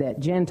say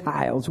that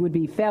Gentiles would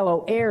be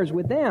fellow heirs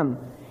with them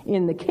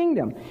in the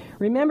kingdom.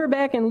 Remember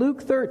back in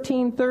Luke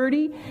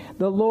 13:30,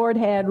 the Lord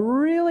had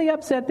really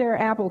upset their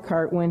apple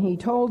cart when he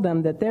told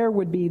them that there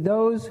would be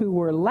those who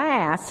were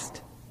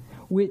last,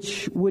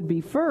 which would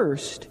be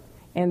first,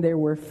 and there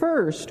were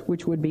first,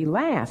 which would be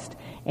last.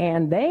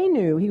 And they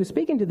knew, he was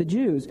speaking to the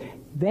Jews,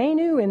 they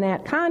knew in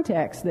that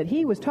context that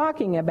he was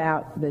talking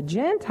about the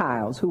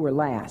Gentiles who were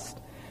last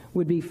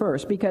would be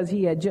first, because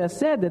he had just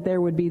said that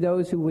there would be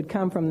those who would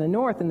come from the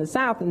north and the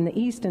south and the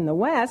east and the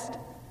west,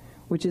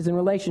 which is in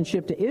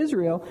relationship to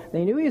Israel.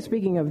 They knew he was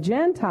speaking of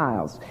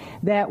Gentiles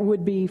that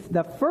would be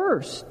the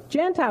first.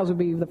 Gentiles would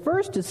be the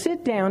first to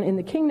sit down in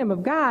the kingdom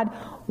of God,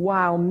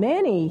 while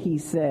many, he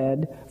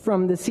said,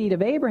 from the seed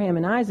of Abraham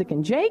and Isaac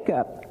and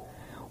Jacob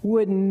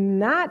would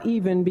not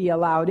even be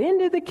allowed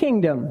into the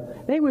kingdom.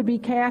 They would be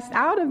cast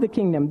out of the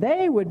kingdom.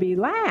 They would be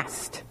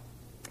last.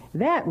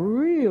 That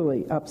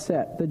really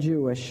upset the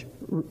Jewish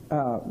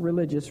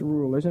religious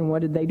rulers. And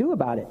what did they do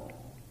about it?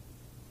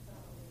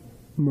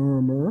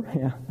 Murmur.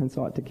 Yeah, that's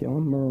ought to kill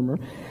him. Murmur.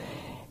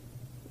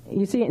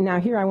 You see,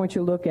 now here I want you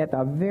to look at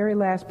the very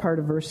last part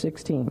of verse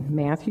 16.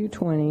 Matthew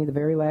 20, the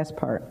very last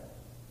part.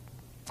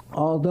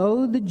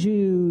 Although the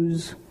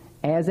Jews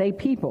as a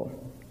people,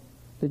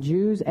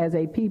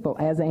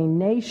 as a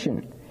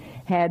nation,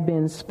 had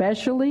been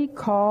specially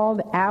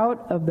called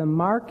out of the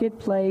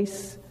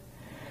marketplace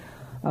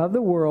of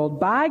the world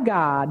by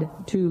God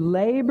to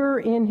labor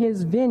in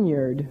his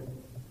vineyard,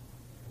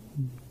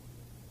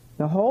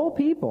 the whole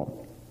people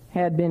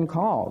had been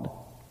called,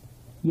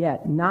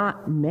 yet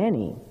not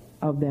many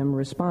of them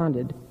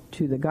responded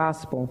to the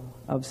gospel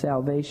of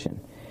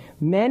salvation.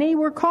 Many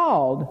were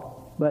called,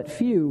 but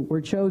few were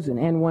chosen.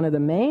 And one of the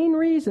main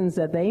reasons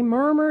that they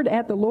murmured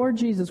at the Lord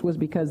Jesus was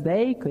because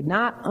they could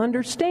not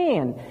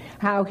understand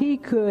how he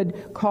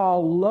could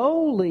call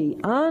lowly,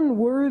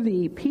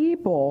 unworthy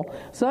people,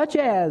 such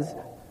as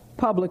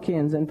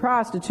publicans and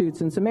prostitutes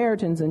and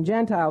Samaritans and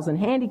Gentiles and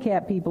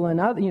handicapped people and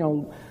other,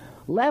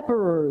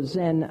 leperers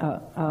and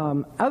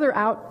other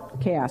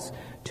outcasts,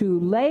 to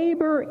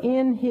labor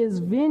in his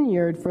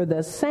vineyard for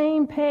the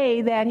same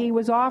pay that he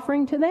was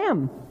offering to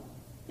them.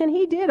 And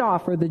he did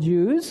offer the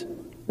Jews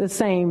the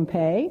same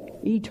pay,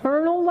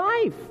 eternal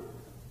life.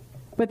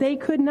 But they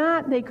could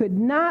not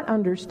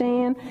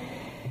understand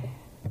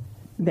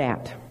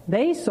that.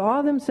 They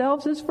saw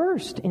themselves as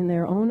first in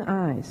their own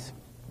eyes.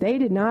 They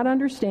did not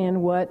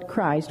understand what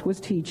Christ was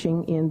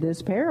teaching in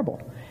this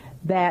parable.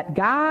 That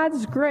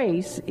God's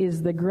grace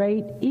is the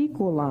great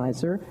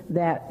equalizer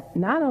that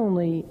not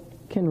only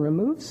can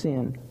remove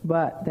sin,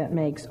 but that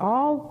makes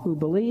all who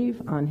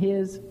believe on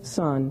His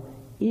Son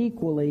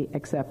equally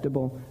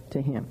acceptable to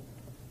Him.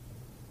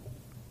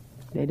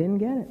 They didn't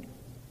get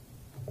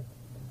it.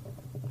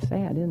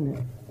 Sad, isn't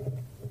it?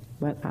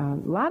 But a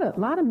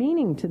lot of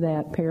meaning to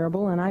that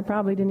parable, and I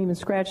probably didn't even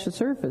scratch the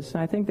surface.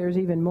 I think there's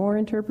even more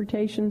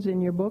interpretations in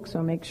your book,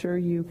 so make sure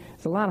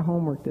it's a lot of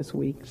homework this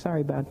week.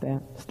 Sorry about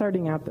that.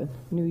 Starting out the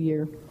new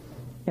year,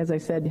 as I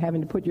said,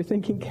 having to put your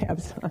thinking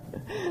caps on.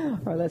 All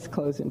right, let's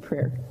close in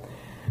prayer.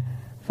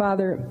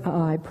 Father,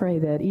 I pray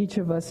that each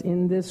of us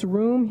in this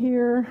room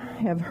here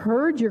have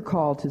heard your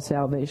call to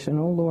salvation.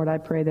 Oh, Lord, I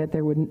pray that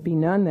there would be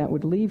none that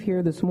would leave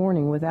here this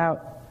morning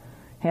without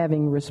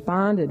having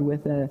responded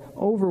with an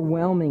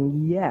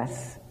overwhelming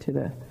yes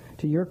to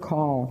your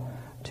call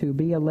to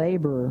be a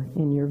laborer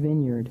in your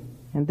vineyard.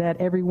 And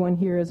that everyone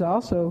here has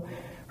also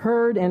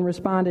heard and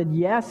responded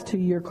yes to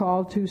your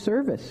call to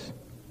service.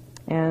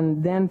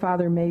 And then,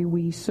 Father, may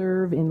we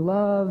serve in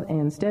love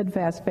and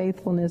steadfast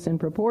faithfulness in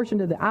proportion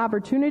to the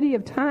opportunity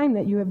of time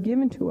that you have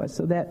given to us,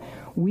 so that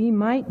we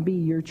might be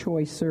your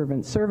choice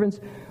servants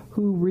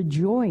who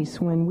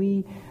rejoice when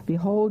we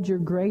behold your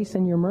grace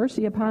and your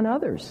mercy upon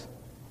others,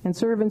 and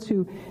servants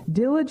who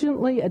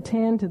diligently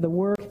attend to the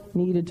work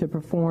needed to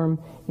perform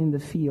in the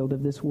field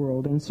of this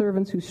world, and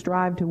servants who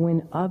strive to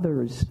win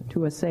others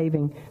to a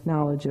saving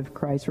knowledge of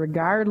Christ,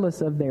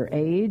 regardless of their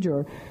age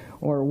or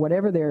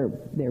whatever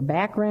their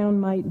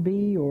background might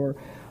be, or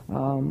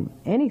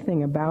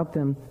anything about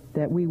them,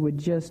 that we would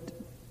just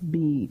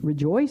be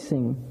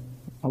rejoicing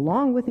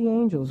along with the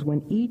angels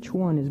when each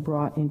one is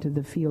brought into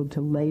the field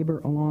to labor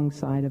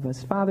alongside of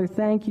us. Father,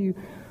 thank you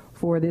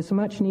for this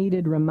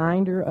much-needed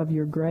reminder of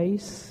your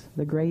grace,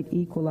 the great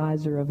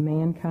equalizer of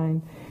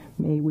mankind.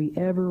 May we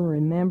ever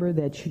remember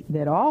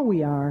that all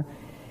we are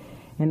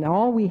and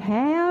all we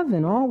have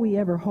and all we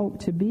ever hope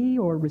to be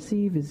or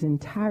receive is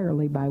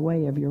entirely by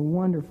way of your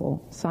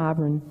wonderful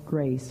sovereign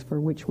grace, for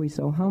which we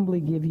so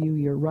humbly give you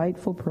your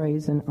rightful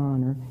praise and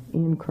honor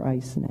in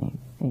Christ's name.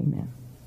 Amen.